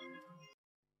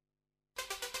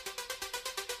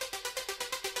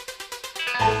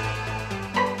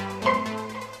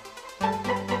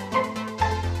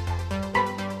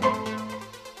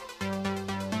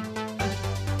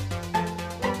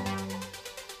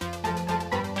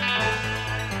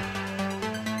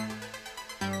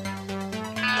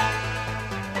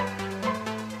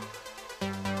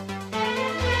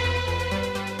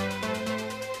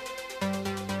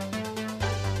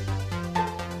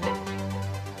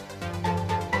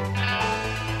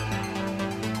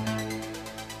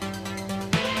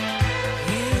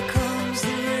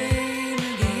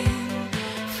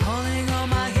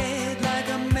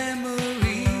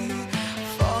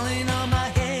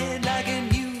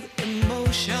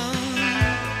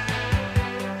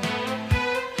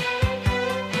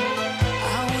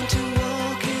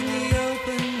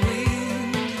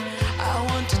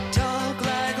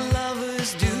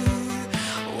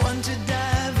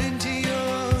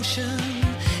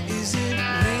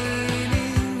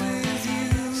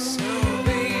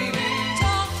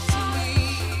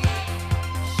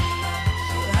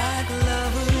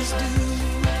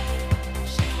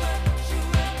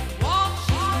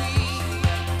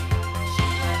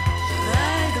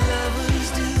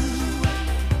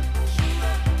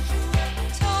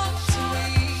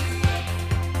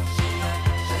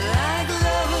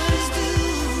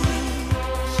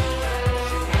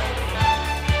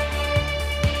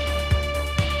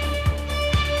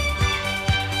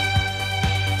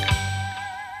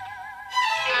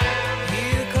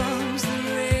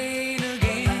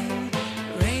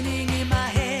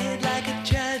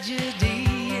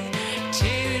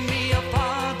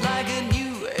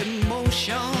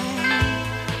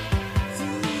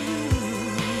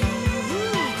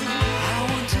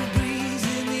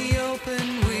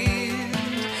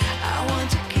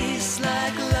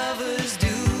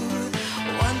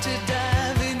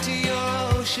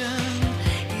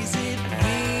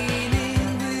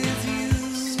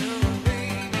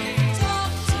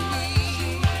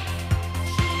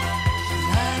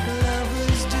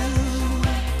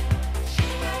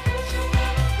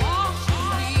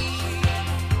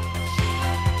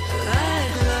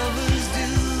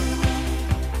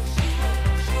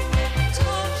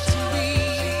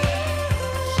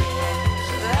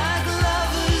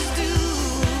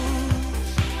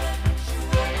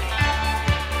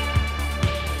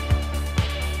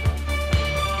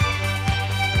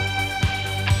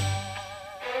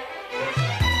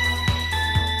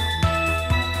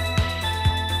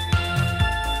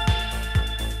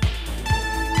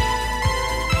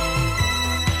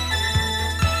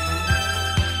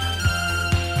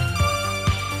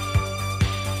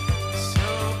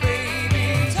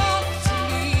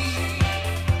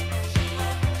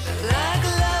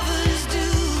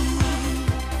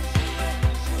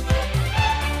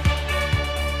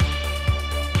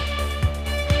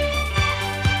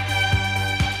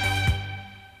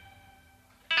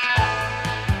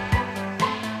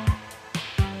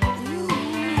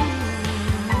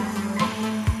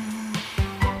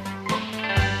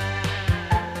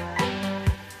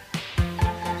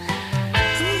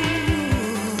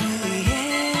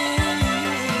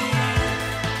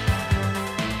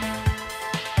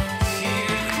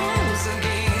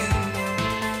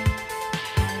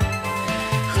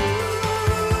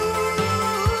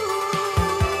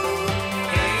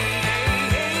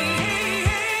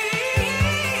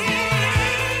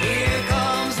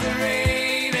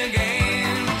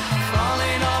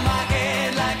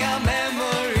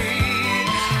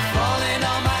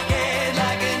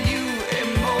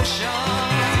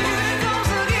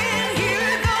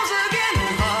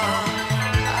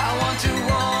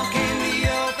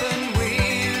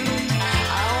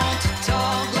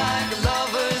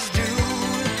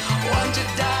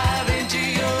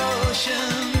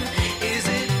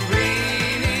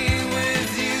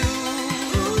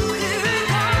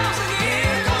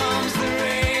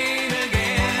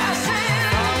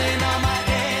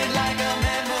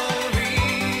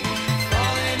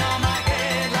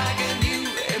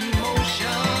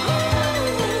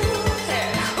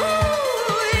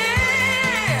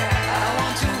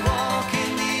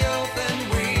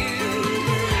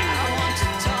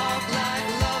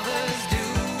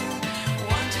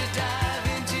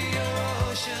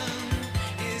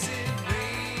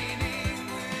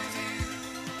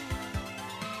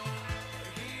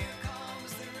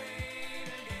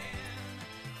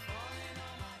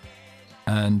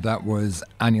 and that was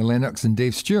Annie Lennox and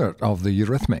Dave Stewart of the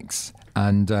Eurythmics.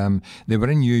 And they were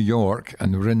in New York,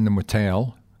 and they were in the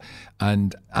motel.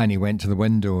 And Annie went to the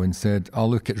window and said, "Oh,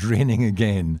 look, it's raining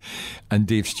again." And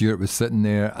Dave Stewart was sitting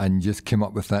there and just came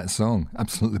up with that song.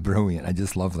 Absolutely brilliant. I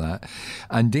just love that.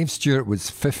 And Dave Stewart was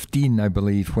 15, I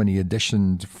believe, when he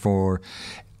auditioned for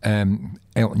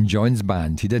Elton John's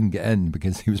band. He didn't get in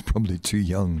because he was probably too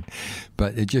young.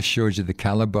 But it just shows you the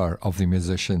calibre of the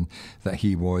musician that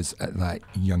he was at that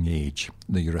young age,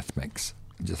 the Eurythmics.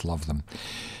 I just love them.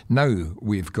 Now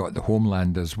we've got the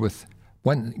Homelanders with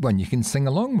one you can sing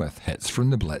along with, Hits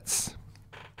from the Blitz.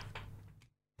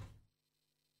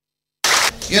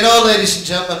 You know, ladies and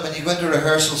gentlemen, when you go into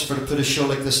rehearsals to put a show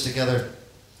like this together,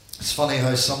 it's funny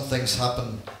how some things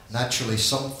happen naturally.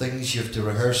 Some things you have to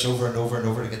rehearse over and over and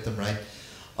over to get them right.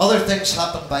 Other things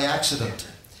happen by accident.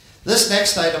 This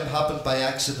next item happened by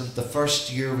accident the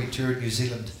first year we toured New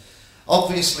Zealand.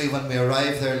 Obviously, when we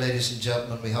arrive there, ladies and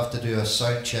gentlemen, we have to do a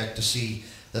sound check to see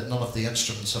that none of the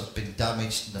instruments have been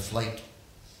damaged in the flight.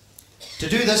 To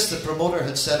do this, the promoter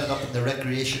had set it up in the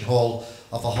recreation hall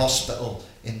of a hospital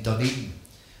in Dunedin.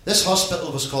 This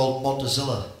hospital was called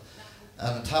Montezilla,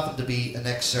 and it happened to be an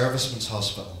ex-serviceman's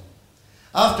hospital.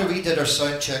 After we did our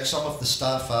sound check, some of the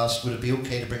staff asked would it be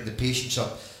okay to bring the patients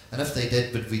up, and if they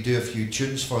did, would we do a few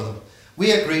tunes for them.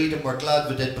 We agreed, and we're glad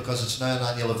we did, because it's now an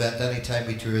annual event. Anytime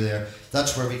we tour there,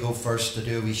 that's where we go first to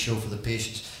do a wee show for the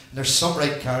patients. And there's some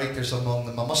right characters among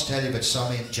them. I must tell you about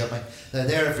Sammy and Jimmy. They're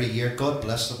there every year, God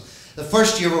bless them. The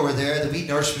first year we were there, the wee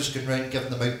nurse was going round giving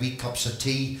them out wee cups of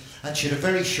tea, and she had a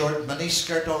very short mini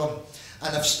skirt on.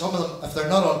 And if some of them, if they're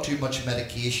not on too much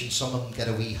medication, some of them get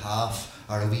a wee half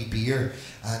or a wee beer.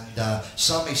 And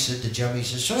Sammy said to Jimmy, he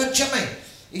says, "So Jimmy,"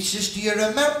 he says, "do you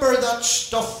remember that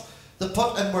stuff they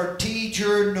put in our tea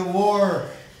during the war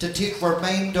to take our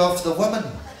mind off the women?"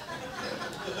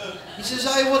 He says,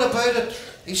 "Aye, what about it?"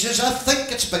 He says, "I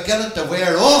think it's beginning to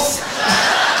wear off."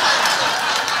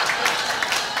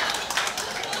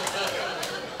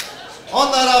 On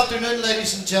that afternoon,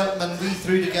 ladies and gentlemen, we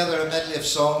threw together a medley of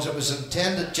songs. It was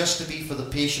intended just to be for the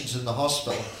patients in the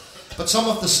hospital. But some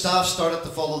of the staff started to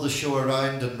follow the show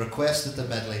around and requested the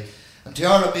medley. And to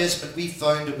our amazement, we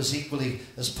found it was equally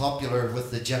as popular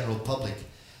with the general public.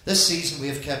 This season, we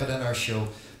have kept it in our show.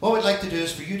 What we'd like to do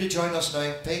is for you to join us now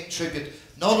and pay tribute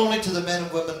not only to the men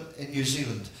and women in New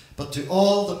Zealand, but to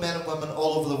all the men and women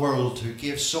all over the world who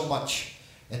gave so much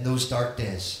in those dark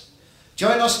days.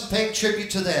 Join us in paying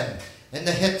tribute to them in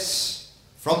the Hits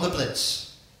from the Blitz.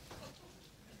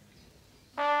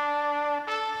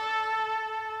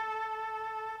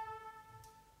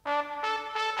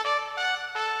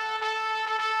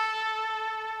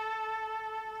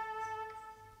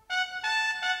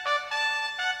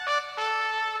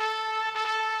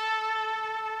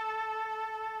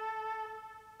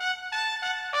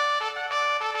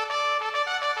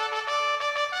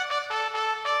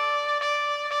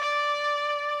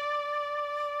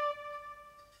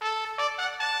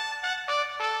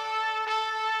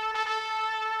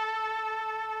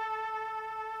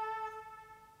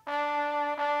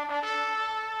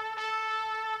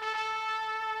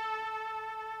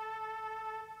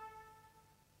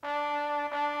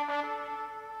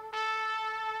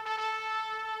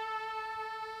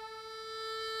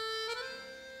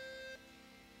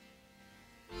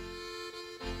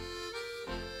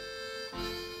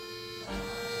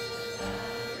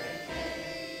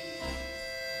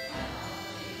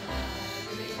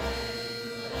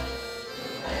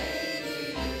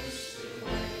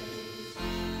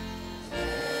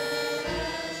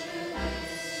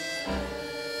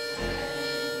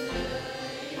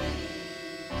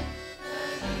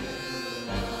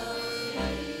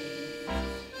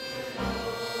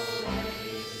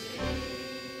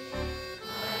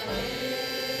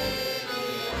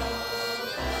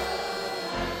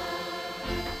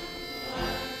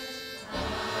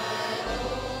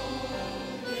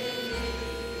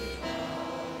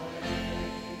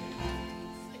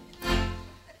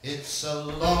 It's a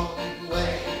long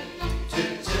way to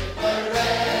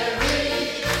Tipperary.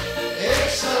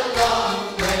 It's a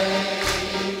long way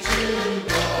to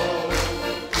go.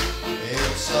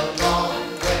 It's a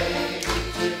long way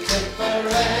to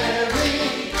Tipperary,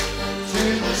 to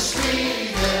the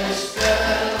sweetest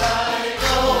girl I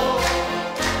know.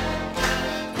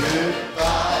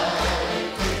 Goodbye,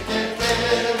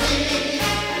 Tipperary.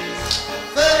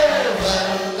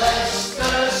 Farewell,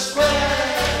 Leicester Square.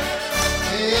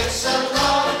 It's a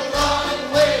long, long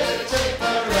way.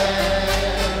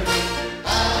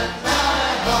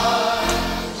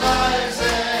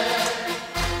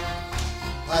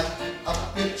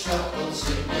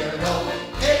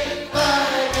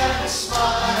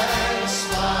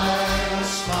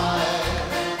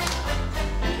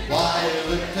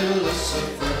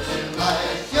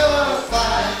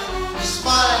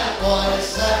 boys,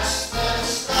 that's the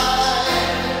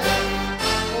style.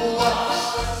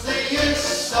 What's the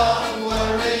use of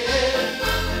worrying?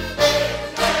 It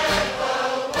never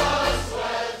was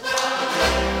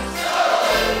worthwhile. So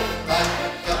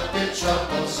back up your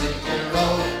troubles in your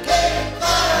own game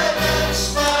and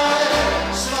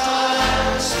smile,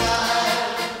 smile,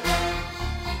 smile.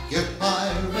 Give my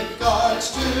regards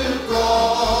to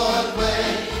Broadway.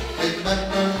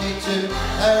 Remember me to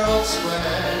Herald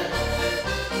Square.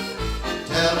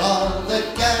 Tell all the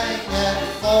gang at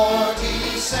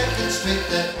 42nd Street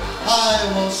that I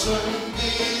will soon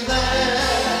be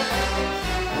there.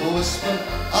 Whisper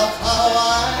of how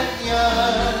I'm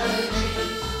yearning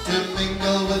to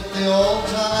mingle with the old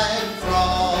time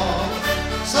throng.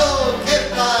 So give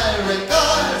my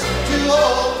regards to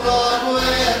old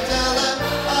Broadway and tell them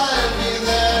I'll be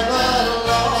there along.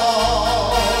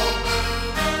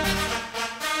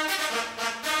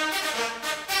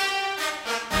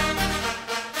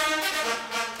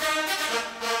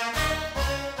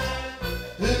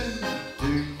 Who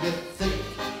do you think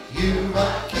you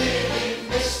are kidding,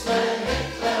 Mr.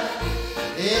 Hitler?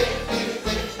 If you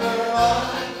think we're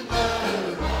under,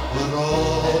 we're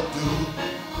all doomed.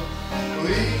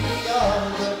 We are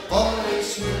the boys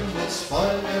who will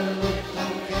spoil your look,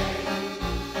 okay?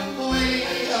 We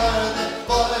are the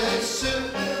boys who...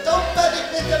 Don't panic,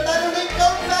 Mr. Mannering,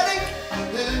 don't panic!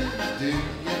 Who do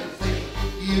you think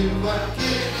you are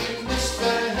kidding,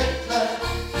 Mr. Hitler?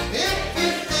 If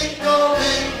you think old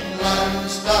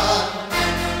England's done,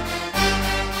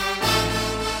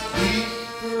 keep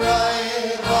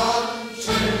right on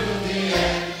to the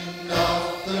end of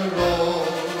the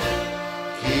road.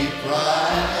 Keep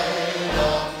right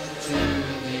on to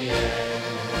the end.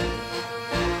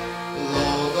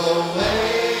 Though the way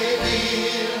be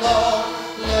long,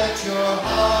 let your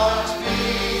heart be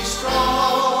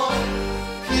strong.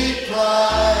 Keep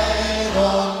right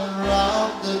on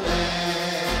round the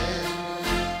bend.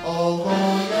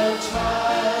 Although you're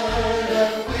tired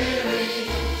and weary,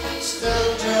 still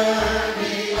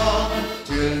journey on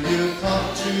till you come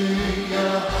to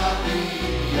your happy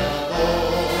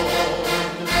abode,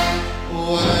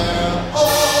 where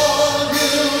all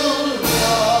you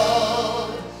love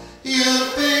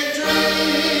you've been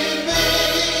dreaming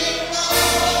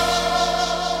of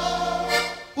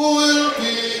will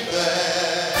be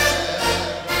there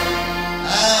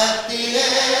at the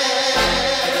end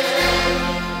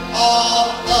of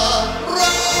the road.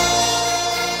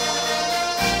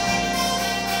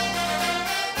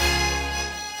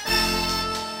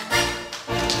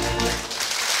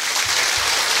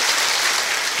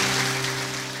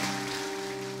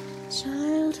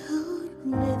 Childhood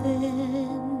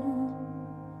living,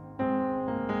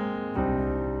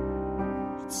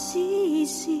 it's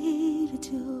easy to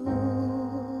do.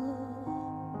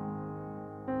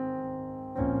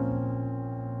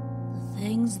 The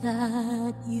things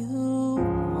that you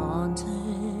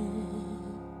wanted,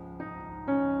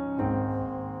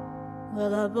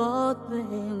 well, I bought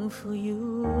them for you.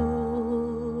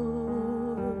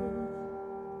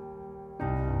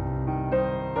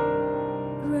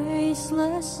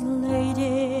 Graceless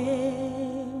lady,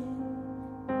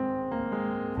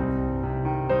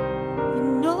 you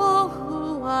know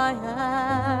who I am.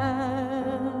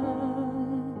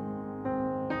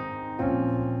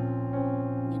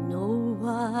 You know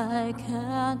I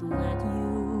can't let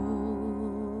you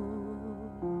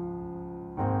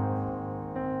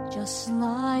just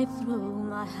slide through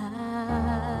my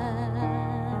hands.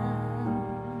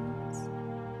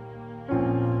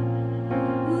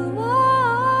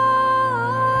 Wild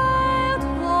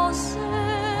horses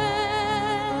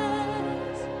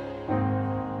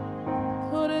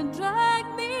couldn't drag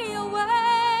me away.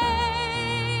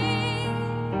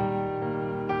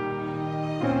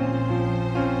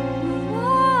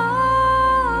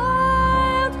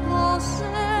 Wild horses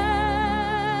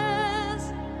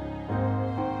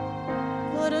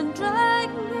couldn't drag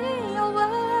me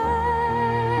away.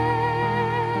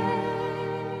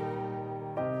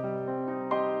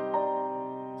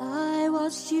 I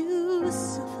watched you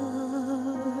suffer,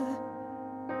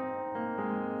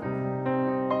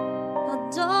 a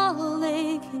dull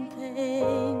aching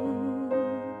pain.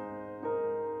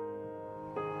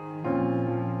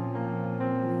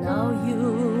 Now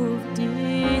you've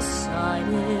decided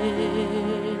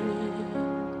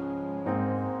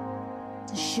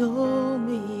to show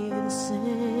me the same.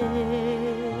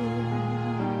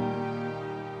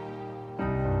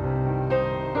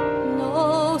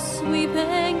 No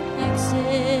sweeping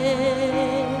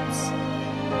exits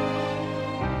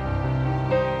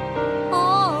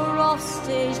or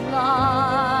off-stage lines.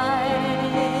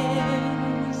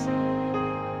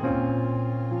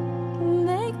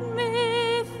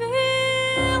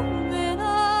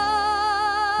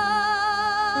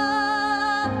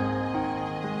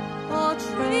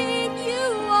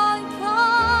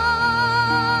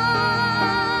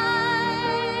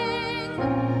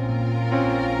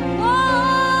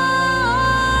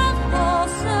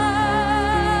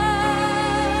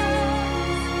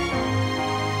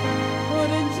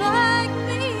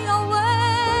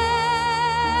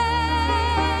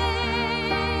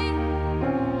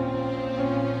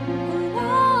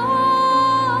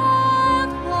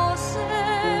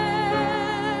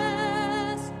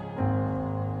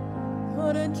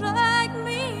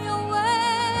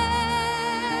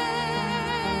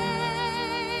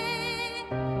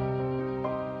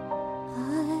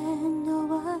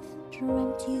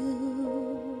 without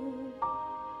you.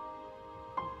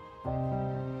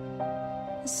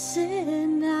 A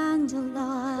sin and a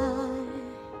lie,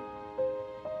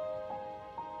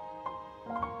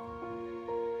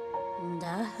 and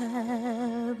I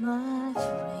have my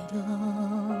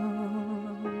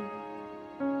freedom,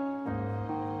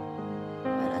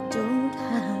 but I don't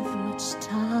have much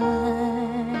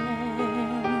time.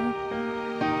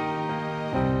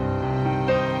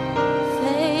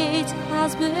 Fate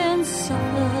has been suffered,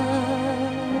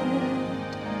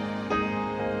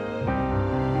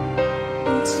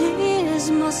 and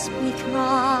tears must be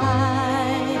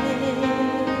cried.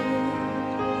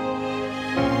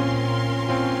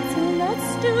 So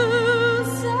let's do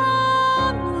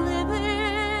some living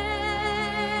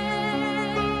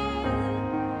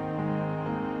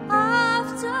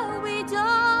after we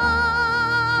die.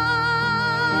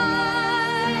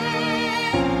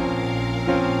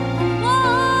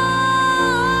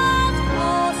 Wild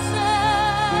horses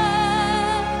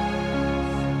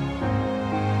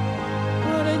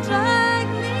gonna drag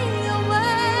me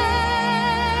away.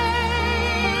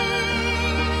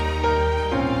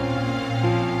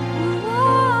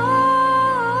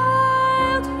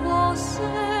 Wild horses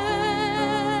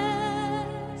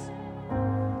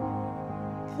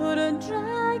couldn't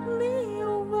drag me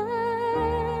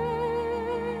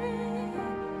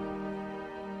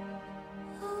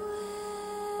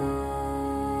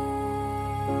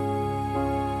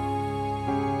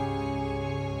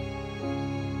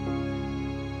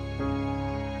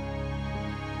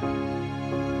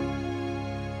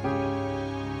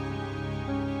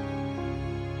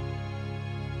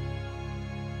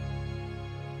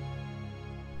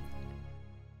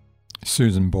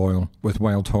Susan Boyle with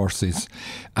Wild Horses,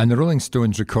 and the Rolling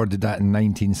Stones recorded that in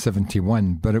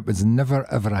 1971, but it was never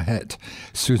ever a hit.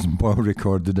 Susan Boyle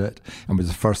recorded it and was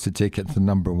the first to take it to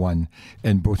number one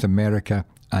in both America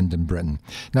and in Britain.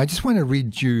 Now I just want to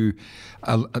read you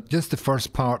just the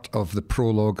first part of the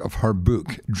prologue of her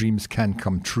book, Dreams Can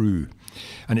Come True,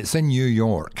 and it's in New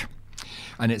York.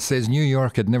 And it says, New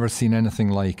York had never seen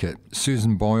anything like it.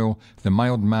 Susan Boyle, the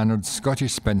mild-mannered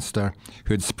Scottish spinster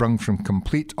who had sprung from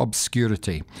complete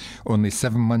obscurity only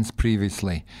 7 months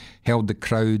previously, held the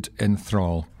crowd in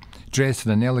thrall. Dressed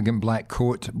in an elegant black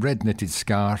coat, red knitted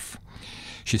scarf,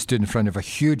 she stood in front of a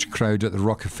huge crowd at the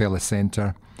Rockefeller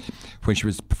Centre when she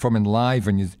was performing live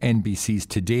on NBC's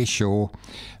Today Show,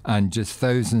 and just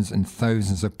thousands and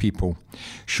thousands of people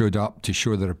showed up to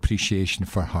show their appreciation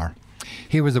for her.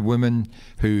 Here was a woman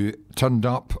who turned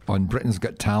up on Britain's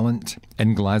Got Talent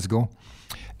in Glasgow.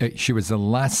 She was the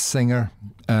last singer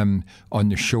on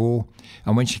the show,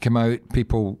 and when she came out,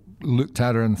 people looked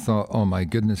at her and thought, "Oh my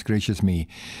goodness gracious me,"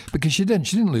 because she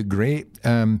didn't look great.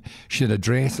 She had a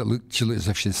dress that she looked as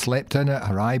if she'd slept in it.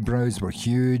 Her eyebrows were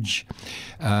huge.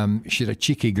 She had a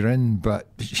cheeky grin,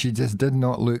 but she just did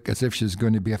not look as if she was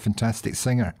going to be a fantastic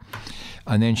singer.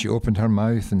 And then she opened her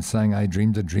mouth and sang "I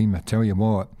Dreamed a Dream." I tell you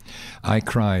what, I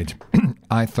cried.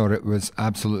 I thought it was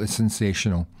absolutely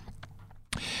sensational.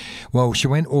 Well, she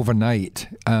went overnight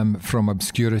from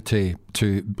obscurity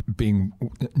to being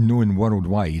known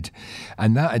worldwide,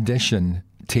 and that edition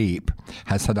tape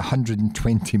has had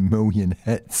 120 million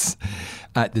hits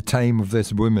at the time of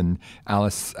this woman,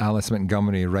 Alice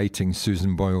Montgomery, writing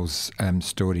Susan Boyle's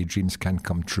story, Dreams Can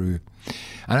Come True.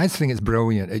 And I just think it's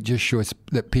brilliant. It just shows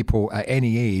that people at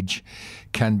any age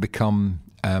can become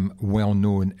well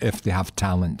known if they have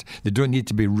talent. They don't need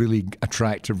to be really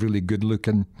attractive, really good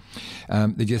looking.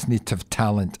 They just need to have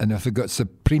talent, and if they've got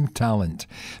supreme talent,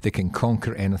 they can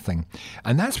conquer anything.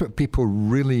 And that's what people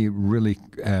really, really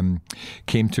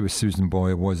came to with Susan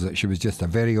Boyle, was that she was just a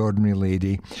very ordinary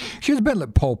lady. She was a bit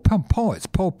like Paul Potts.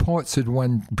 Paul Potts, who'd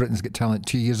won Britain's Got Talent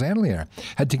 2 years earlier,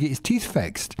 had to get his teeth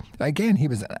fixed. Again, he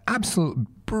was an absolute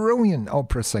brilliant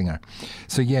opera singer.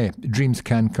 So yeah, dreams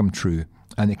can come true.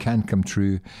 And they can come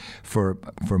true for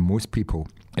most people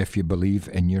if you believe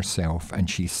in yourself, and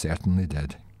she certainly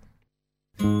did.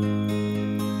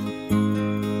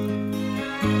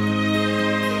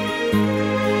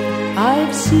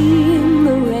 I've seen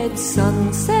the red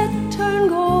sunset turn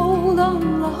gold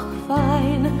on Loch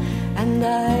Fyne, and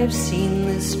I've seen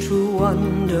this true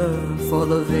wonder for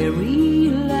the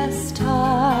very last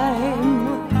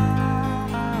time.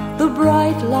 The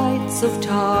bright lights of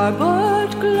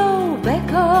Tarbert glow,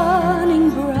 beckoning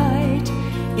bright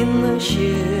in the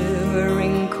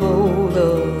shivering cold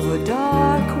of a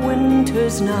dark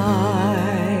winter's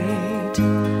night.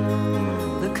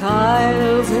 The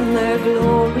Kyles in their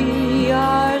glory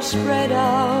are spread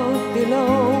out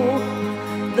below,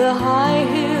 the high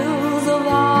hills of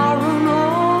Arran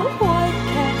all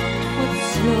white-capped with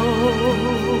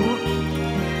snow.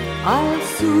 I'll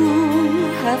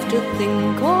have to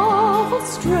think of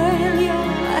Australia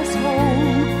as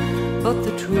home, but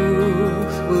the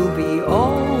truth will be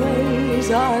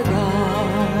always our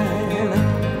guide.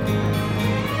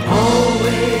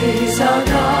 Always our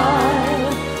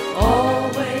guide,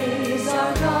 always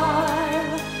our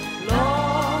guide.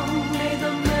 Long may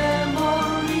the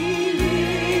memory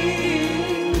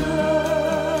linger.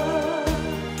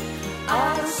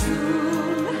 I'll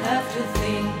soon have to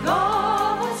think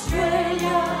of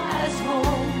Australia as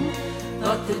home,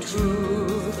 but the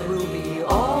truth will be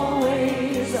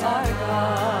always our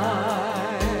guide.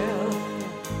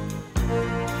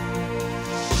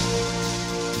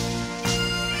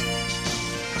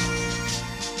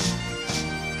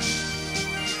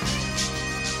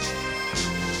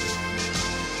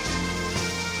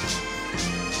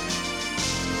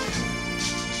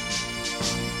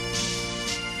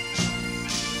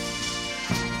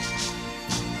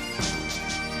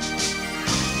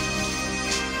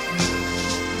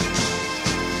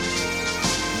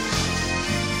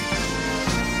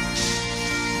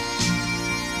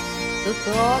 The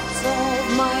thoughts of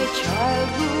my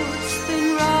childhood spin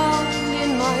round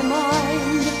in my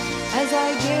mind as I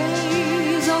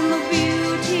gaze on the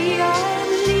beauty I'm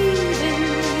leaving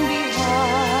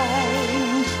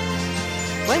behind.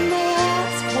 When they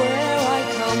ask where I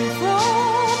come from,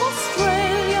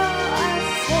 Australia, I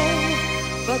say,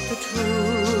 but the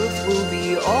truth will be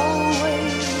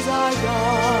always our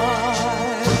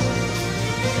guide.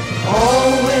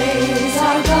 Always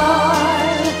our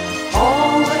guide,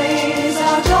 always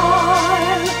our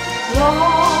guide.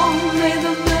 Long may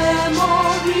the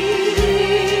memory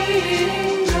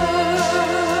linger.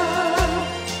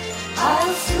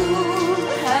 I'll soon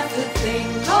have to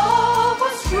think of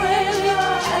Australia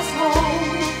as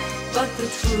home, but the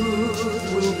truth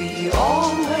will be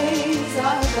always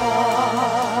our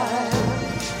guide.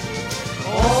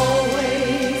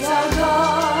 Always our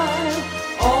guide,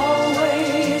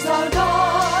 always our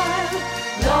guide.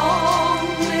 Long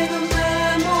may the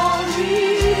memory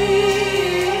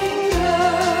linger.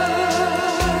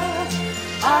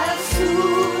 I'll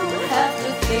soon have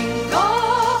to think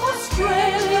of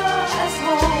Australia as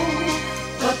home,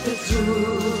 but the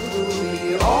truth will be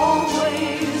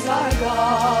always our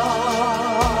guide.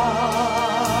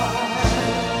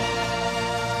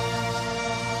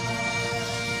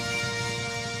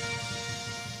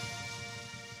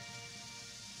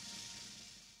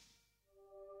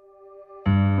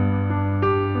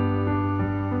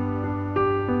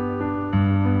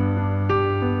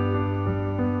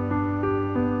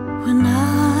 When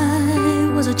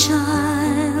I was a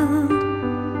child,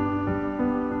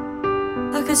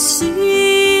 I could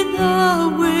see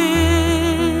the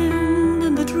wind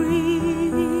in the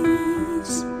trees,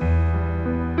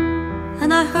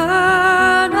 and I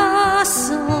heard a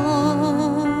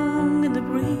song in the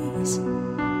breeze.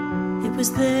 It was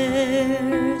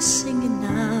there singing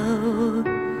out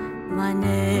my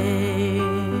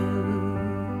name,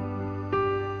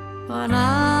 but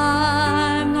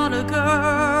I'm not a girl.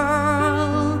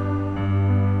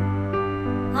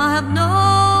 I have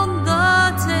known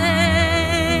the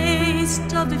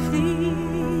taste of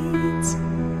defeat,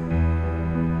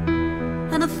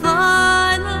 and I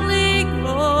finally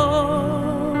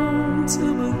grown to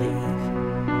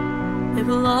believe it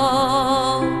will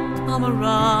all come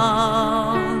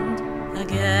around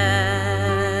again.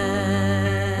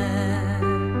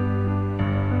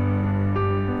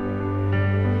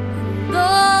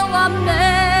 Though I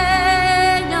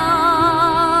may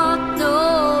not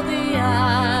know the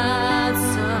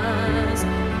answers,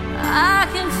 I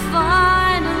can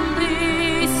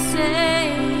finally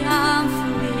say I'm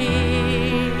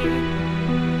free.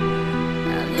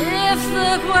 And if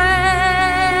the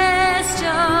questions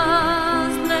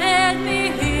let me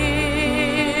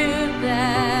hear,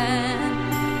 then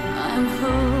I'm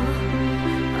who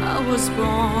I was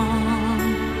born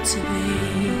to be.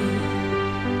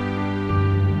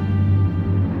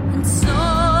 And so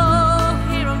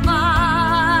here am I,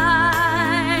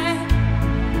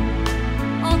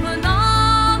 open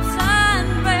arms and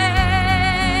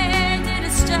ready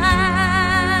to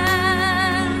stand.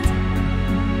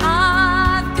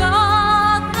 I've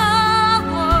got the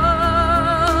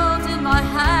world in my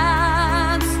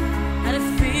hands, and it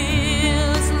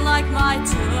feels like my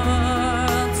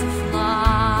turn to fly.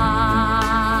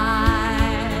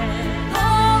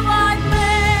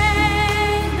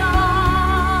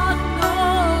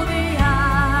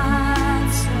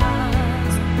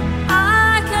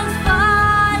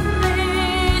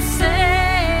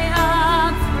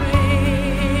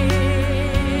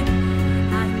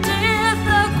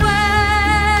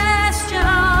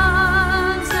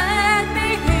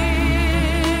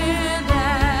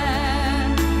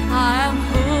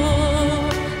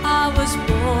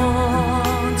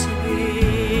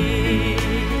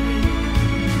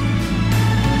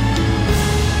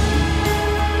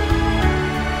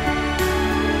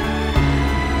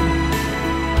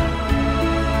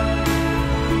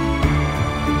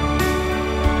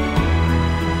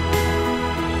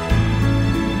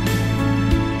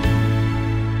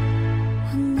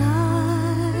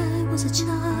 was a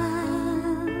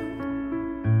child,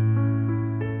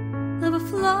 there were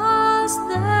flowers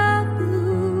that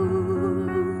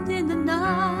bloomed in the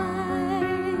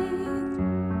night,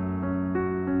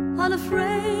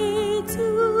 unafraid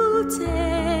to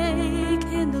take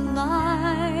in the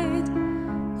light,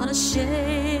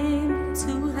 unashamed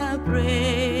to have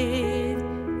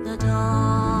braved the dark.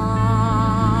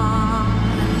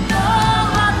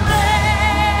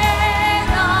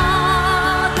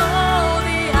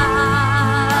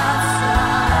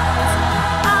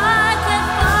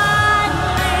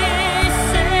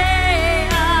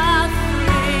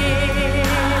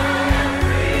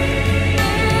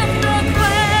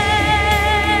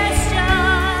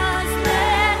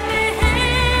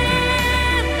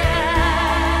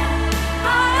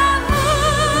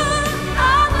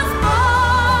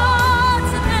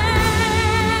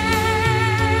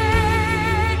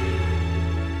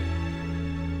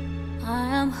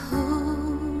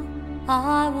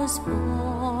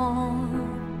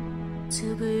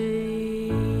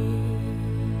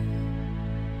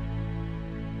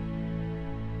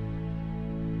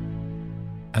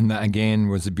 And that again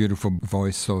was the beautiful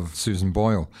voice of Susan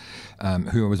Boyle,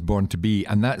 who I was born to be.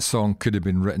 And that song could have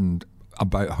been written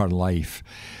about her life,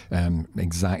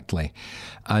 exactly.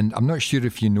 And I'm not sure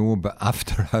if you know, but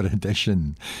after her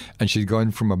audition, and she'd gone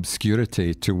from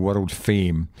obscurity to world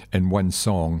fame in one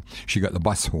song, she got the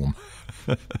bus home,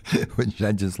 which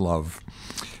I just love.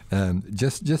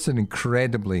 Just an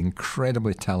incredibly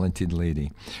talented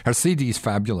lady. Her CD is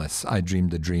fabulous. I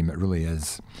Dreamed a Dream, it really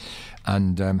is.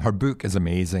 And her book is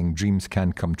amazing, Dreams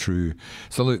Can Come True.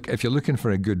 So look, if you're looking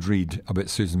for a good read about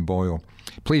Susan Boyle,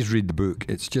 please read the book.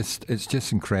 It's just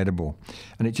incredible.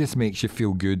 And it just makes you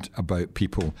feel good about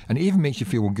people. And it even makes you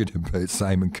feel good about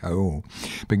Simon Cowell,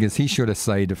 because he showed a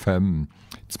side of him,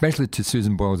 especially to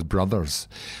Susan Boyle's brothers,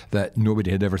 that nobody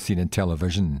had ever seen in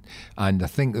television. And I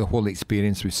think the whole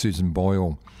experience with Susan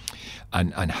Boyle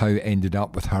and how it ended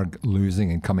up with her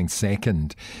losing and coming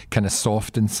second kind of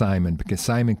softened Simon, because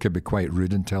Simon could be quite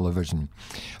rude in television.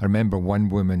 I remember one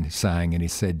woman sang and he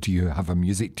said, "Do you have a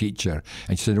music teacher?"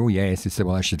 And she said, "Oh yes." He said,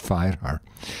 "Well, I should fire her."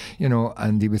 You know,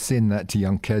 and he was saying that to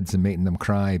young kids and making them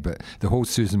cry. But the whole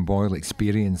Susan Boyle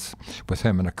experience with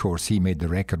him, and of course he made the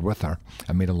record with her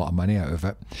and made a lot of money out of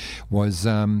it, was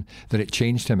that it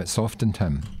changed him, it softened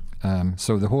him.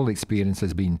 So the whole experience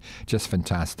has been just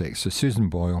fantastic. So Susan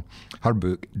Boyle, her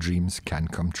book, Dreams Can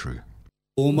Come True.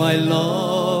 Oh, my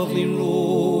lovely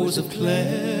Rose of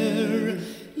Clare,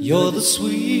 you're the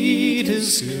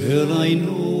sweetest girl I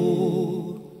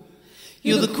know.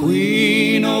 You're the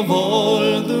queen of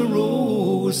all the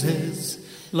roses,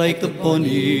 like the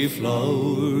bonny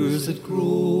flowers that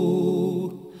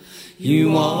grow.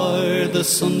 You are the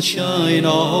sunshine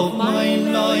of my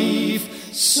life,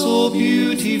 so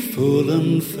beautiful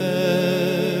and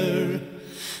fair,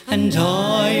 and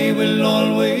I will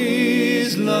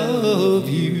always love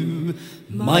you,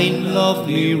 my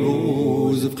lovely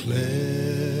Rose of Clare.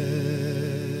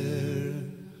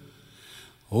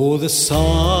 Oh, the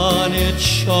sun, it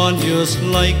shone just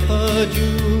like a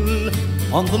jewel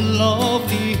on the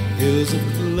lovely hills of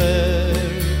Clare,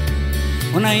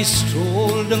 when I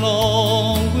strolled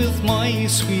along with my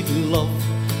sweet love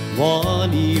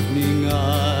one evening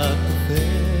at the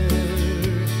fair.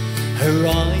 Her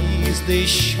eyes, they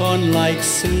shone like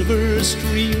silver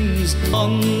streams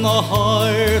on the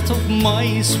heart of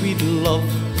my sweet love,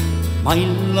 my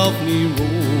lovely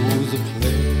Rose of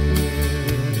Clare.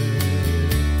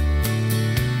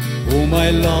 Oh, my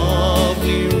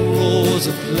lovely Rose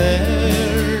of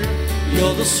Clare,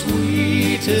 you're the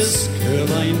sweetest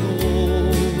girl I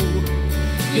know.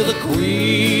 You're the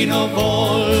queen of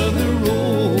all the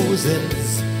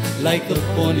roses, like the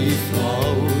bonny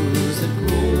flowers that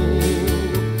grow.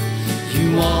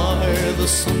 You are the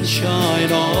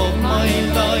sunshine of my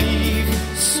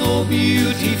life, so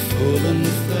beautiful and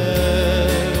fair,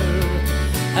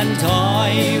 and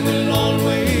I will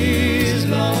always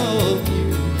love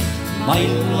you, my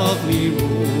lovely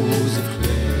Rose of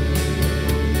Clare.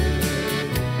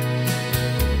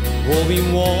 Oh, we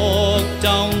walked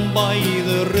down by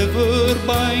the river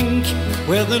bank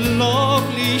where the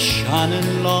lovely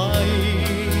Shannon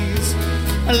lies,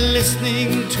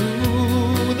 listening to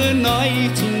the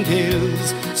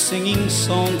nightingales singing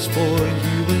songs for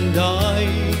you and I.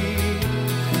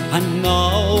 And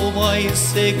now I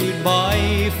say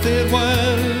goodbye,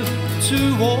 farewell to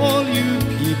all you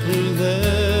people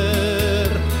there,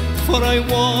 for I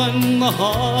won the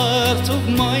heart of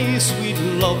my sweet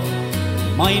love,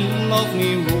 my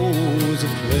lovely Rose of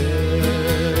Clare.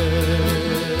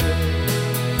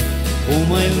 Oh,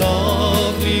 my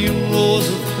lovely Rose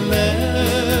of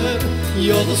Clare,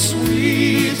 You're the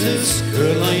sweetest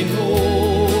girl I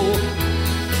know.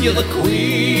 You're the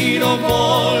queen of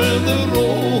all the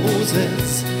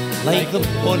roses, like the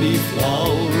bonny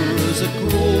flowers that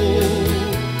grow.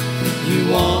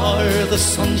 You are the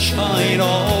sunshine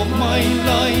of my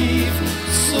life,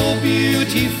 so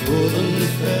beautiful and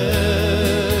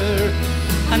fair.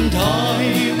 And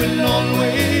I will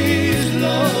always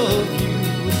love you,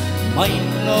 my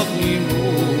lovely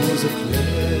Rose of Clare.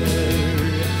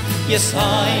 Yes,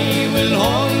 I will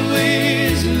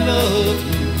always love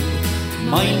you,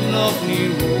 my lovely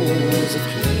Rose of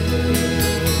Clare.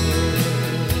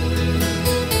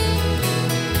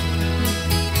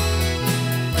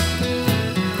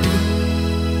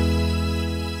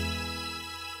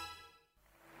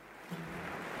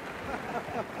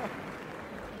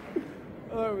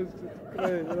 That was just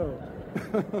great, you know.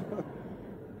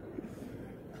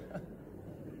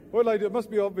 Well, it must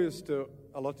be obvious to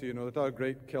a lot of you know that our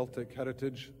great Celtic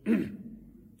heritage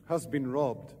has been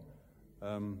robbed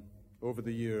over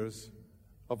the years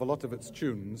of a lot of its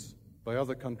tunes by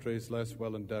other countries less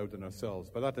well endowed than ourselves.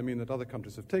 By that I mean that other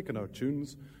countries have taken our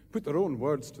tunes, put their own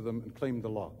words to them, and claimed the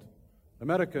lot.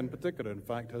 America in particular, in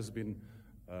fact, has been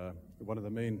one of the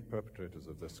main perpetrators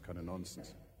of this kind of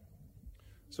nonsense.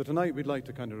 So tonight we'd like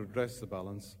to kind of redress the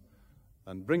balance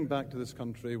and bring back to this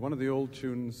country one of the old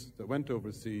tunes that went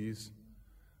overseas,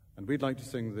 and we'd like to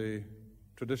sing the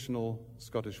traditional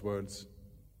Scottish words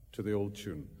to the old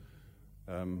tune.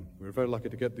 We were very lucky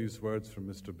to get these words from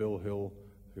Mr. Bill Hill,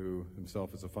 who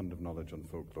himself is a fund of knowledge on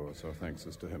folklore, so our thanks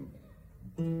is to him.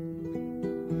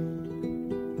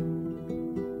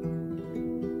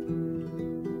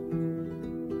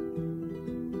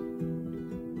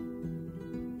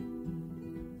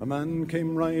 A man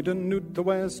came riding out the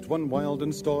west one wild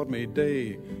and stormy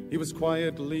day. He was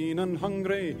quiet, lean and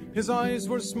hungry, his eyes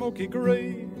were smoky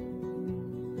grey.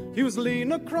 He was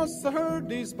lean across the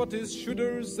herdies, but his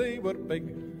shoulders they were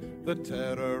big, the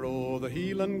terror o' the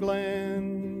Hieland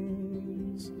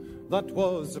glens. That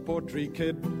was a poetry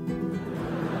kid.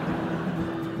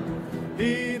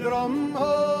 He drum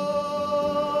ho,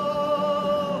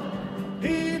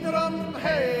 he drum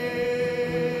hey.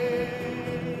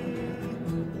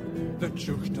 The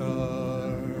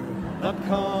chuchter that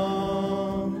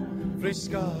come frae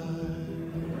Skye.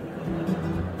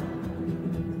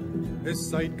 His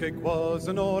sidekick was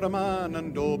an orra man,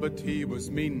 and oh, but he was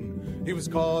mean. He was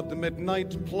called the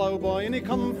midnight ploughboy, and he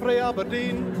come frae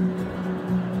Aberdeen.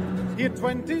 He had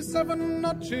 27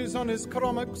 notches on his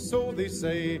cromach, so they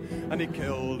say, and he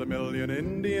killed 1 million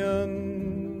Indians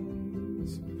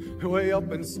way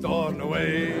up in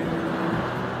Stornoway.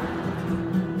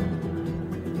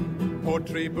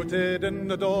 Poetry booted in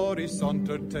the door, he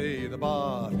sauntered to the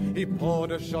bar. He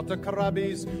poured a shot of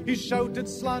crabbies, he shouted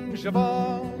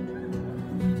Slanjava.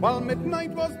 While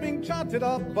midnight was being chatted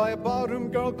up by a barroom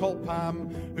girl called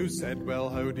Pam, who said, well,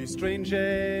 howdy, stranger,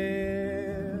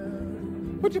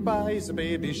 would you buy a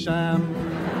baby sham?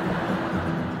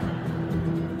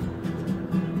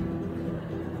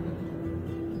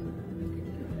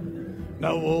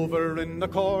 Now over in the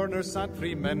corner sat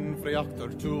 3 men frae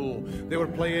Achtertool. They were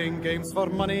playing games for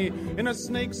money in a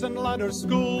snakes and ladder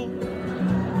school.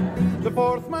 The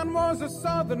 4th man was a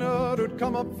southerner who'd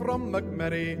come up from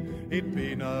McMurray. He'd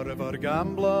been a river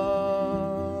gambler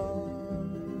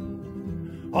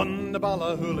on the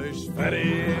Ballahoolish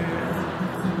ferry.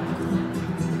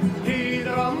 He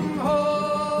drum ho,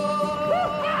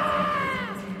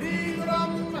 he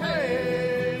drum hey.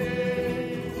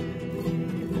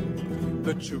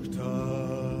 The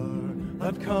chuchter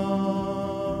that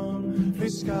come frae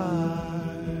Skye.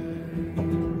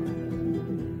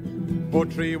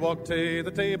 Poetry walked to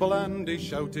the table and he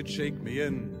shouted, shake me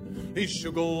in. He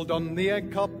shuggled on the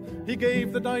egg cup, he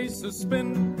gave the dice a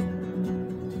spin.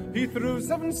 He threw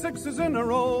 7 sixes in a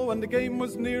row and the game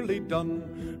was nearly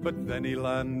done. But then he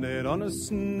landed on a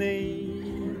snake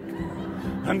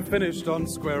and finished on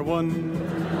square one.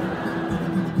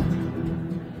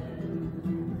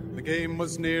 The game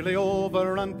was nearly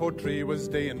over and Poetry was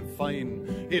doing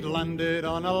fine. He'd landed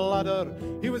on a ladder,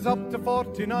 he was up to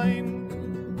 49.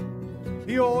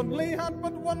 He only had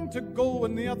but 1 to go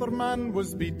and the other man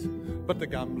was beat. But the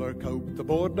gambler coped the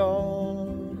board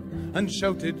on and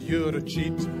shouted, you're a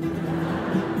cheat.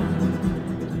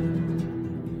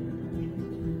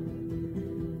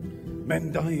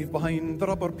 Men dive behind the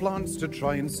rubber plants to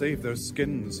try and save their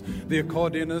skins. The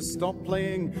accordionist stopped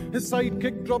playing, his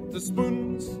sidekick dropped the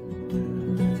spoons.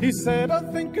 He said, I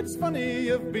think it's funny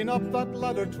you've been up that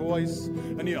ladder twice,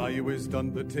 and you always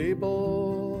done the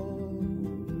table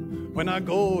when I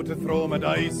go to throw my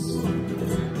dice.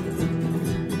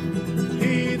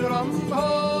 He drum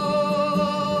ho,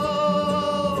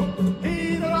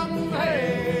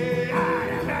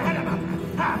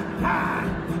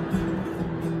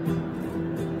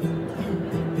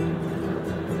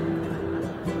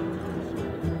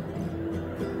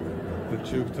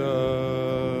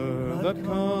 Jupiter that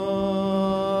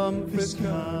confiscated.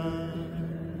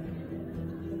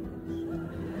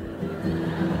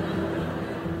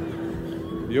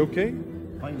 You okay?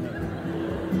 Fine now.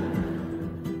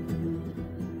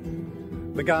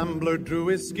 The gambler drew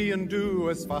his ski and do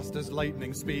as fast as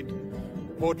lightning speed.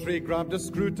 Potry grabbed a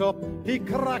screw top, he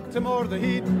cracked him o'er the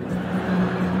heat.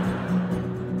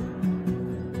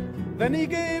 Then he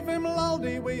gave him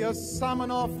laldy wi' a salmon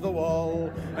off the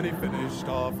wall, and he finished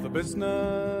off the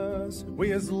business wi'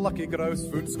 his lucky grouse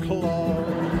foot's claw.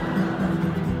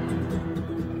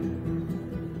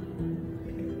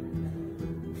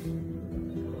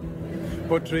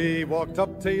 Potry walked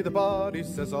up to the bar, he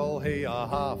says, I'll hae a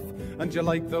half. And you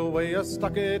like the way I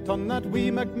stuck it on that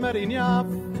wee McMurray naff?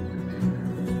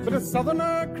 But a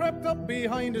southerner crept up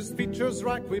behind, his features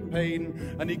racked with pain,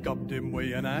 and he gubbed him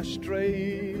wi' an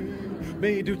ashtray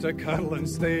made out of curl and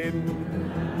stain.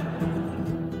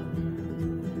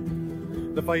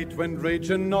 The fight went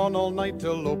raging on all night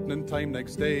till opening time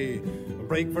next day. A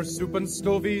break for soup and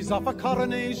stovies off a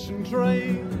coronation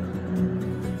tray.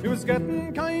 It was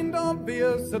getting kind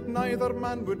obvious that neither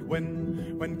man would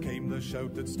win when came the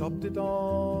shout that stopped it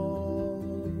all.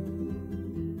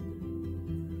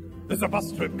 There's a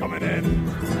bus trip coming in.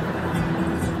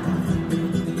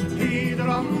 He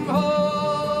drum ho,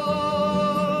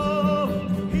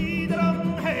 he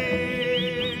drum hey.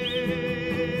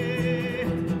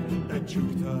 The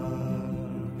Jupiter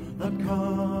that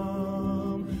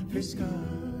confiscated.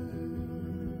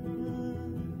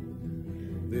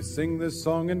 They sing this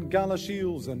song in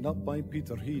Galashiels and up by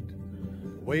Peterhead,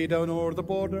 way down o'er the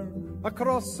border,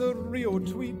 across the Rio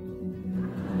Tweed,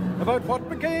 about what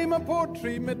became of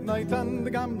Portree, Midnight and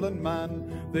the gambling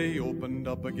man. They opened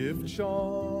up a gift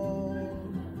shop,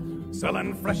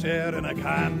 selling fresh air in a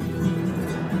can.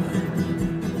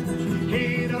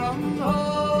 He drum ho,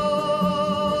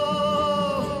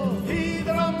 he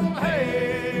drum hey.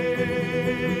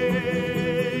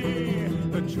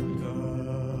 The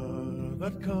Jupiter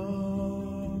that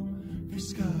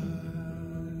confiscated,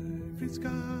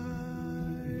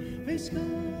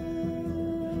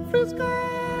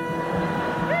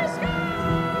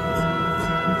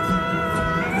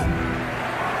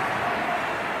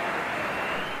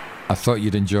 I thought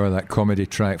you'd enjoy that comedy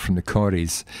track from the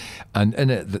Corries, and in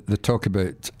it they talk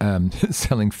about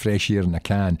selling fresh air in a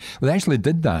can. Well, they actually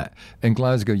did that in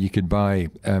Glasgow. You could buy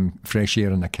fresh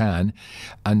air in a can,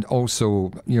 and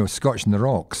also, you know, Scotch in the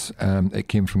Rocks. It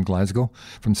came from Glasgow,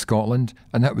 from Scotland,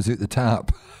 and that was out the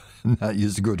tap. And that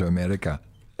used to go to America.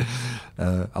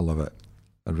 I love it.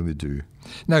 I really do.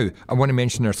 Now, I want to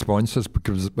mention our sponsors,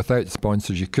 because without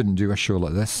sponsors you couldn't do a show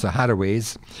like this. So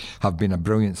Haraway's have been a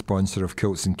brilliant sponsor of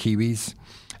Kilts and Kiwis,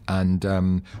 and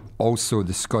also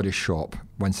the Scottish Shop,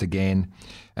 once again.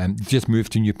 Just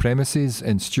moved to new premises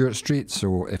in Stewart Street,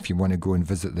 so if you want to go and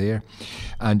visit there.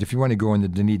 And if you want to go on the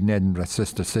Dunedin Edinburgh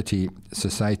Sister City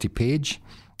Society page,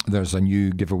 there's a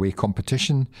new giveaway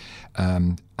competition,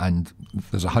 and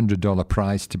there's a $100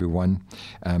 prize to be won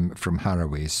from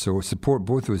Haraway's. So support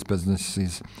both those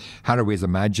businesses. Haraway's are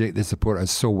magic. They support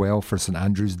us so well for St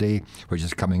Andrew's Day, which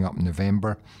is coming up in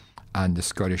November. And the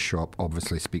Scottish Shop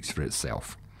obviously speaks for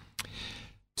itself.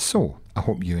 So I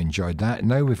hope you enjoyed that.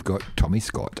 Now we've got Tommy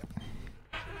Scott.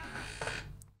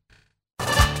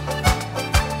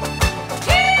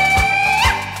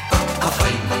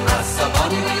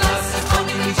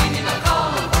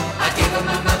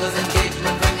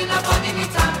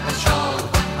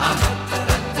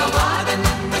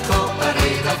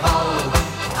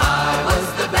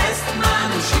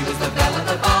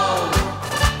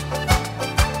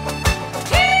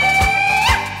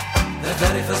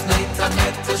 Very first night I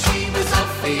met her, she was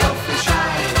awfully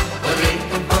shy. The rain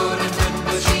pouring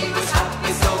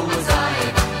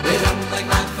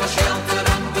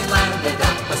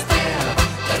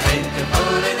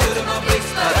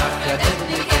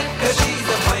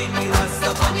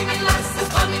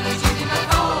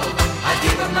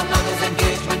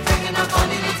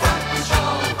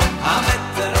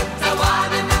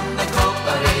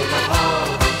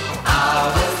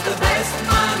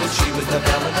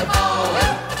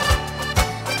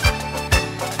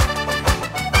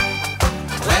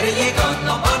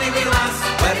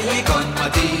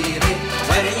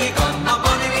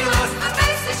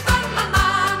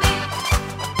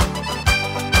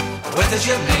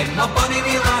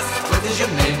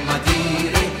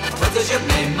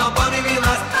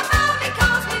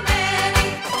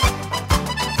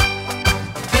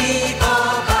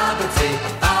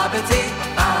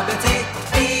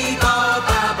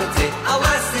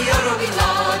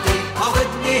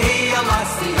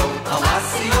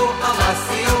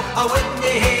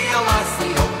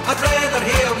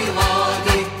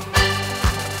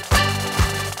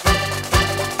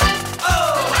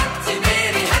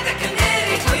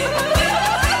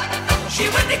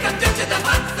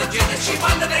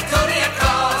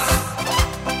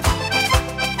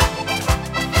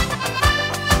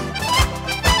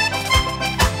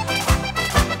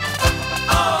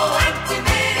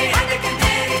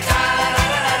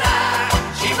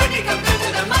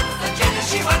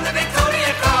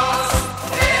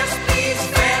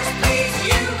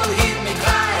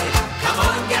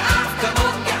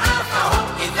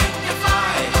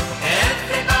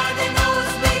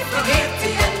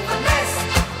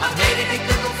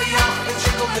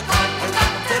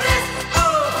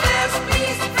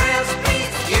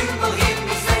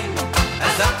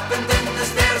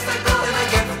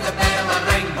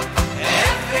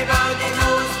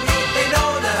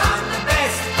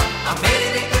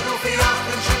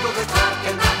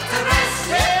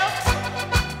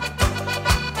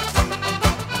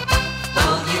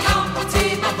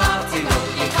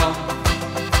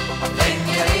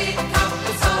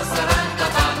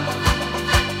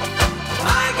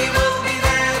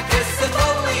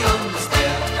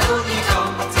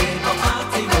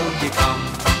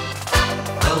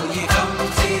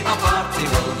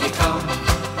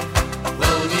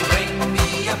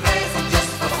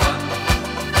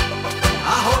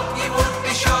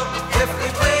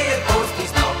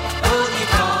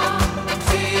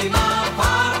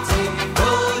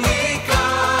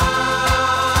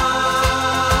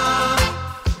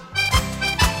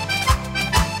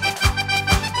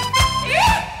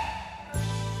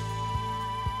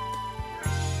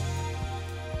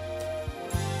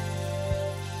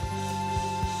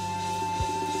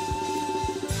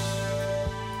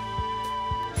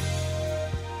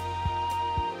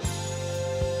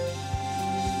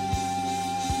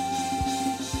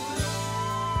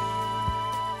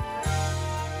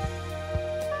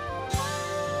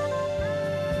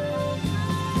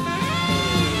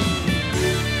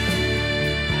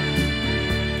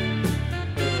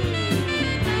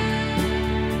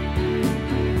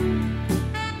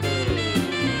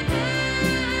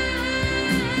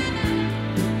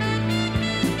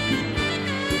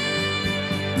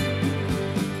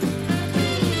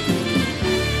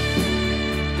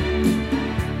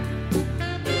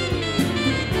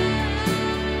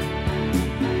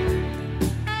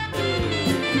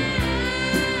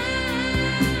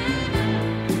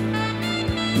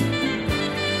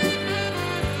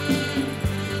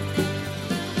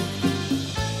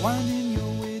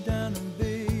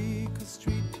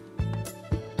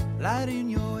light in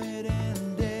your head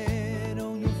and dead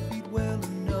on your feet. Well,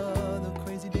 another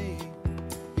crazy day.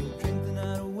 You'll drink the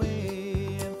night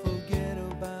away and forget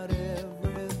about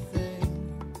everything.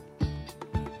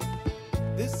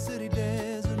 This city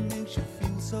desert makes you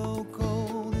feel so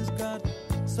cold. It's got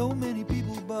so many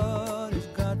people, but it's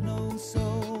got no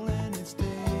soul. And it's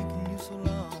taken you so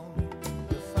long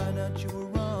to find out you were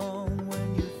wrong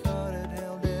when you thought it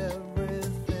held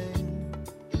everything.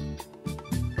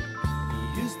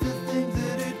 You used to think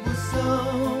that it was so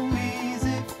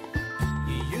easy.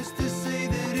 You used to say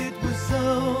that it was so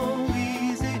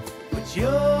easy. But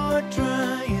you're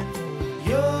trying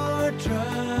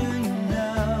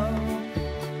now.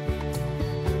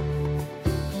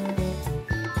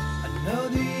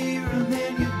 Another year and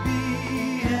then you'd be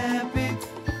happy.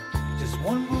 Just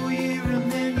one more year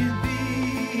and then you'd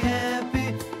be happy.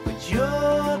 But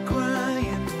you're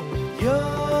crying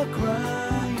now.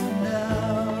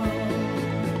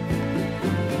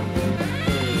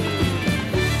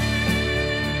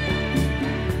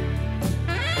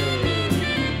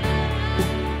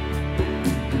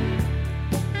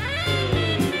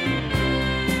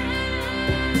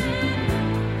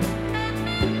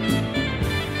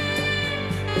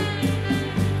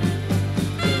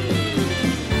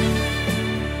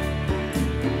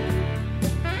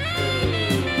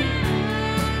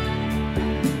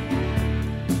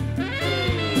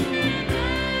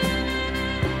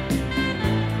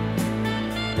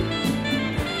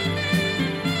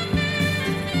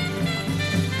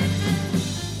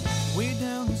 Way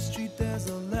down the street there's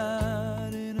a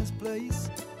light in his place.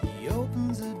 He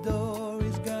opens the door,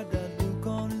 he's got that look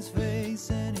on his face,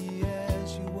 and he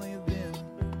asks you where you've been.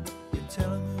 You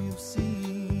tell him who you've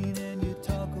seen, and you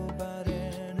talk about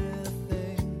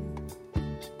anything.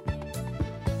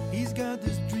 He's got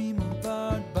this dream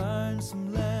about buying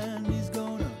some land. He's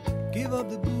gonna give up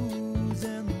the booze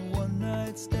and the one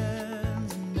night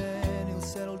stands, and then he'll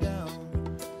settle down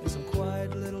in some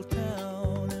quiet little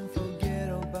town and forget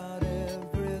about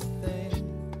everything.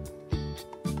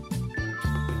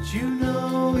 But you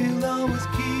know he'll always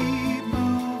keep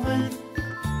moving.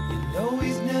 You know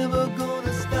he's never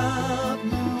gonna stop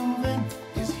moving.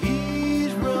 'Cause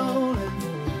he's rolling,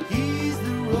 he's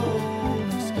the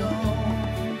rolling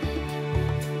stone.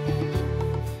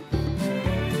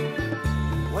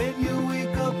 When you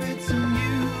wake up it's a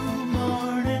new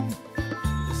morning.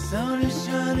 The sun is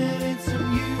shining, it's a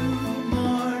new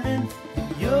morning. And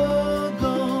you're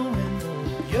going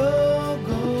home.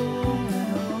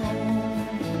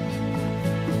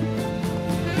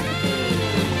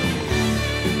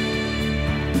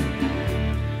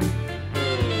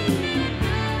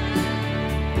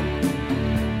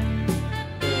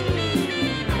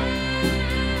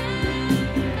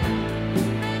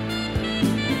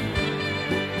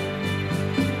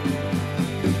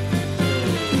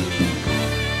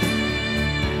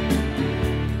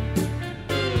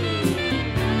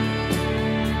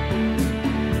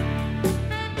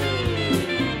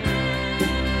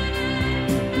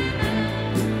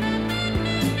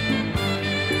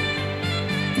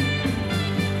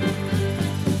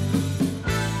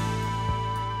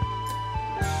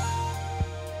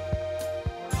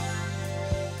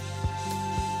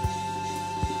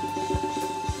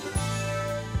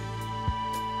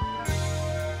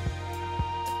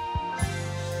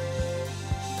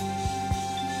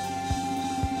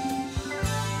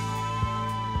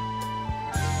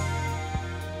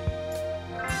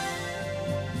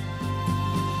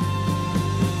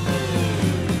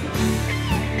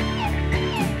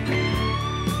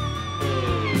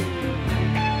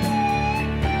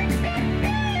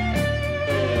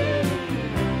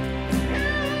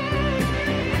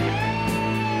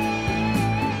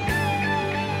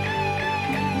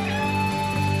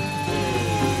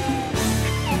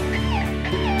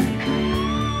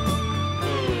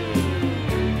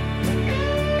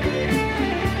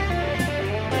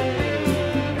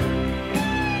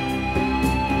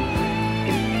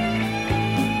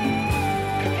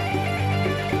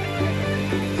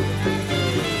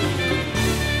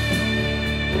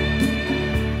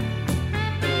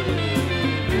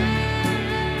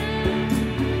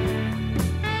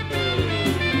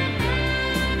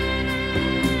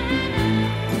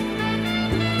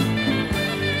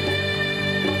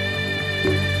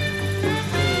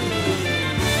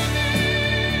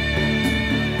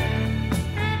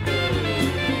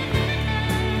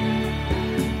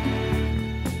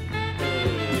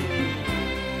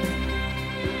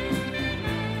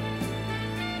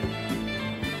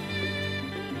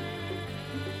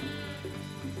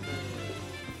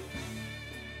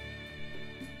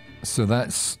 So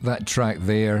that track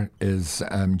there is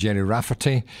Jerry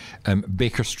Rafferty,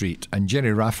 Baker Street. And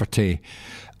Jerry Rafferty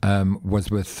was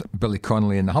with Billy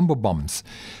Connolly and the Humble Bums.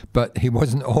 But he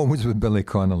wasn't always with Billy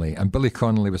Connolly. And Billy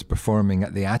Connolly was performing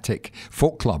at the Attic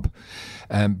Folk Club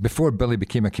before Billy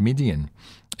became a comedian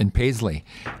in Paisley.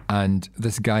 And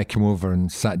this guy came over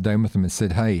and sat down with him and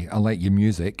said, "Hey, I like your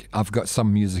music. I've got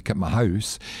some music at my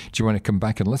house. Do you want to come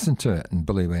back and listen to it?" And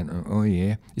Billy went, "Oh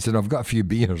yeah." He said, "I've got a few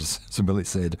beers." So Billy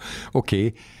said,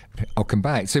 "Okay, I'll come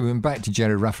back." So we went back to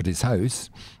Jerry Rafferty's house,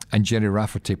 and Jerry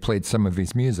Rafferty played some of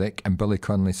his music, and Billy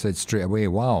Connolly said straight away,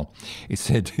 "Wow." He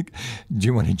said, "Do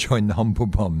you want to join the Humble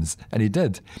Bums?" And he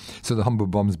did. So the Humble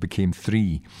Bums became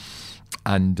 3.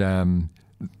 And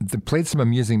they played some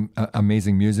amazing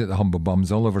music, the Humble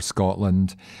Bums, all over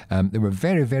Scotland. They were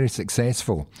very, very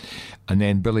successful. And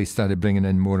then Billy started bringing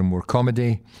in more and more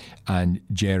comedy, and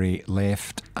Jerry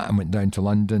left and went down to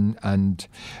London and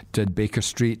did Baker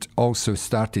Street. Also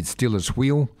started Steeler's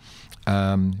Wheel,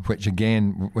 which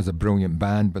again was a brilliant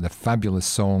band with a fabulous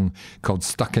song called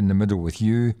Stuck in the Middle with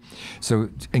You. So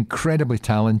incredibly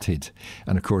talented.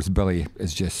 And of course, Billy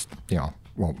is just,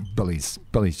 Billy's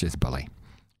just Billy.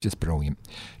 Just brilliant.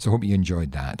 So I hope you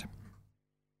enjoyed that.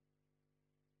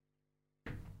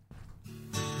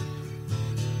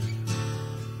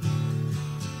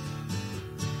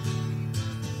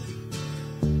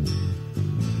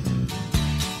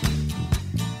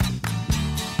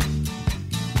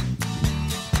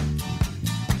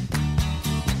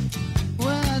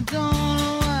 Well, I don't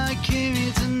know why I came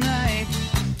here tonight.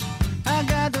 I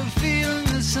got the feeling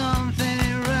that something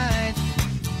ain't right.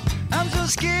 I'm so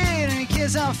scared in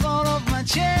case I fall off my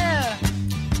chair,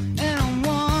 and I'm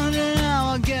wondering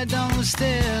how I'll get down the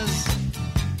stairs.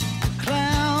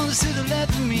 Clowns to the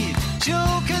left of me,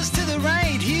 jokers to the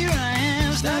right. Here I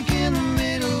am, stuck in the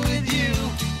middle with you.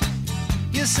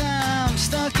 Yes, I'm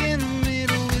stuck in the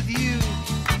middle with you,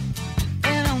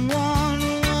 and I'm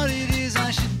wondering what it is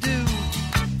I should do.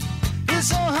 It's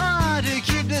so hard to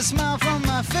keep the smile from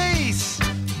my face.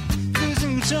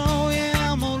 Losing control,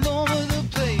 yeah, I'm all over the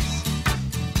place.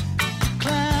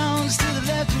 Clowns to the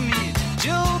left of me,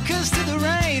 jokers to the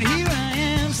right. Here I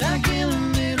am, stuck in the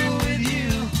middle with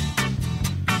you.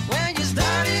 When you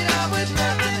started out with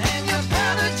nothing and you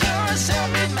found that you're a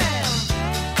self-made man,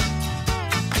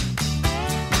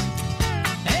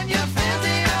 and your friends,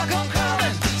 they all come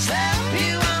crawling, slap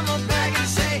you on the back and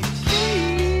say, please,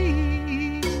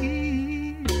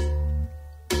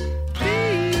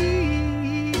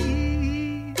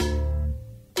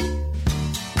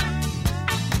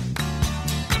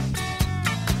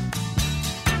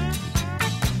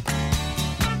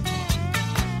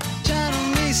 trying to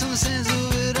make some sense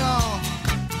of it all,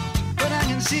 but I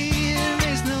can see it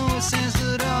makes no sense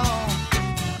at all.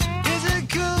 Is it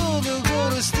cool to go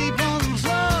to sleep on the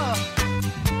floor?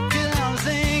 'Cause I don't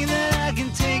think that I can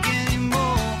take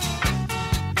anymore.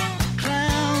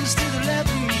 Clowns to the left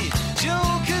of me,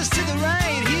 jokers to the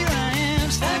right. Here I am,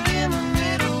 stuck in the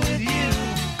middle with you.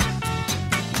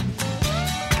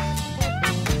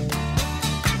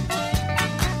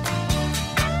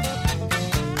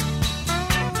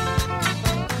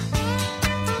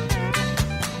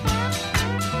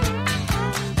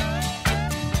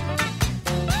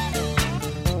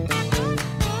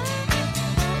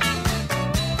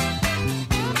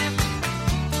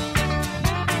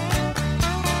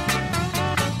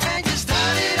 And you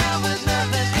started out with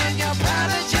nothing and you're proud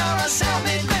that you're a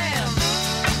self-made man,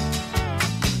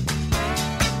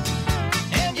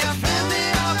 and your friends, they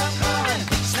all come crawling,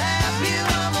 slap you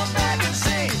on the back and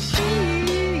say,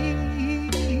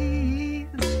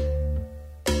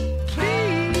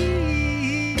 please,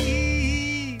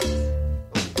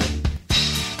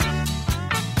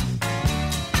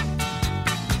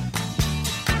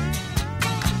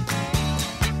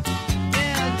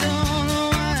 yeah, I don't know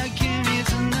why I came here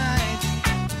tonight.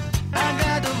 I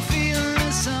got the feeling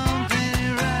that something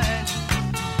ain't right.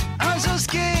 I'm so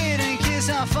scared in case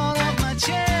I fall off my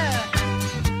chair,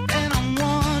 and I'm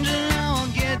wondering how I'll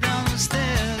get down the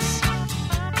stairs.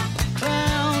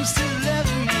 Clowns to the left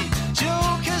of me,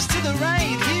 jokers to the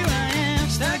right. Here I am,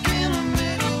 stuck in the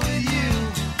middle with you.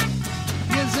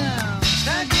 Yes, I'm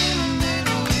stuck in the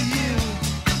middle with you.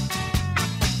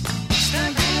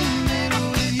 Stuck in the middle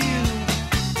with you.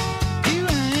 Here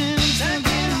I am, stuck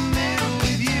in the middle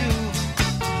with you.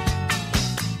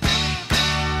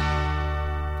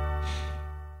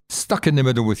 Stuck in the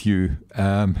Middle with You,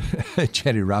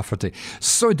 Jerry Rafferty.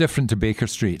 So different to Baker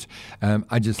Street.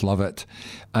 I just love it.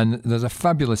 And there's a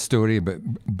fabulous story about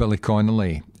Billy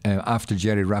Connolly after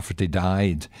Jerry Rafferty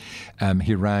died,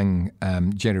 he rang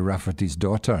Jerry Rafferty's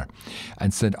daughter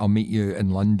and said, I'll meet you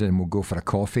in London, we'll go for a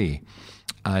coffee.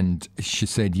 And she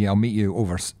said, yeah, I'll meet you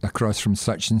across from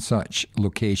such and such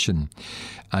location.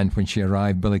 And when she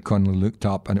arrived, Billy Connolly looked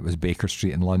up and it was Baker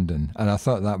Street in London. And I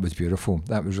thought that was beautiful.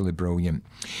 That was really brilliant.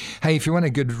 Hey, if you want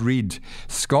a good read,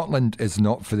 Scotland is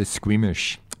Not for the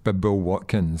Squeamish by Bill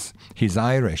Watkins. He's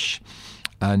Irish.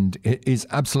 And it is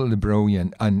absolutely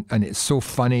brilliant, and it's so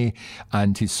funny,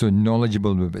 and he's so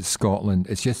knowledgeable about Scotland.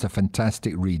 It's just a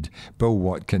fantastic read. Bill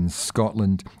Watkins,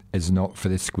 Scotland is Not for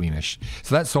the Squeamish.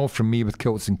 So that's all from me with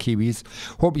Kilts and Kiwis.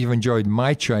 Hope you've enjoyed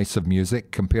my choice of music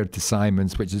compared to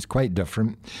Simon's, which is quite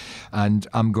different. And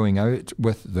I'm going out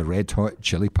with the Red Hot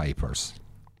Chili Pipers.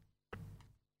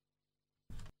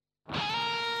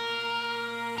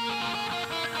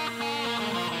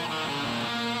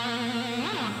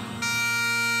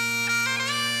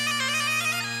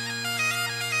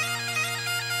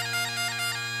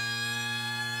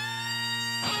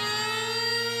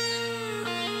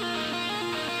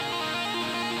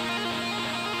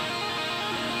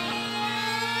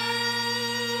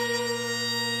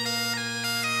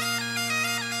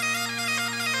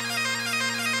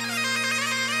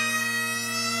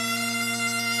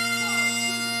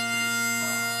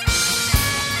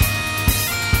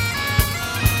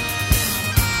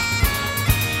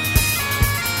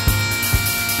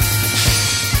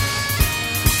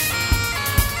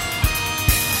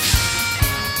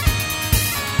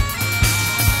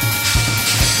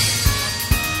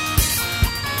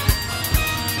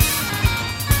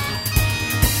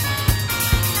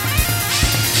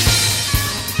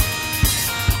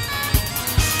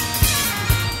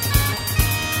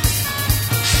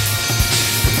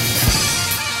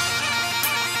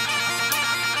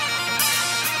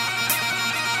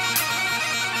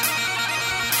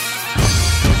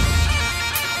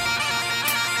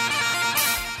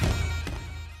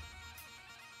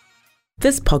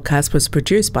 This podcast was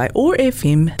produced by OAR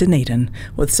FM Dunedin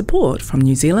with support from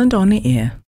New Zealand On the Air.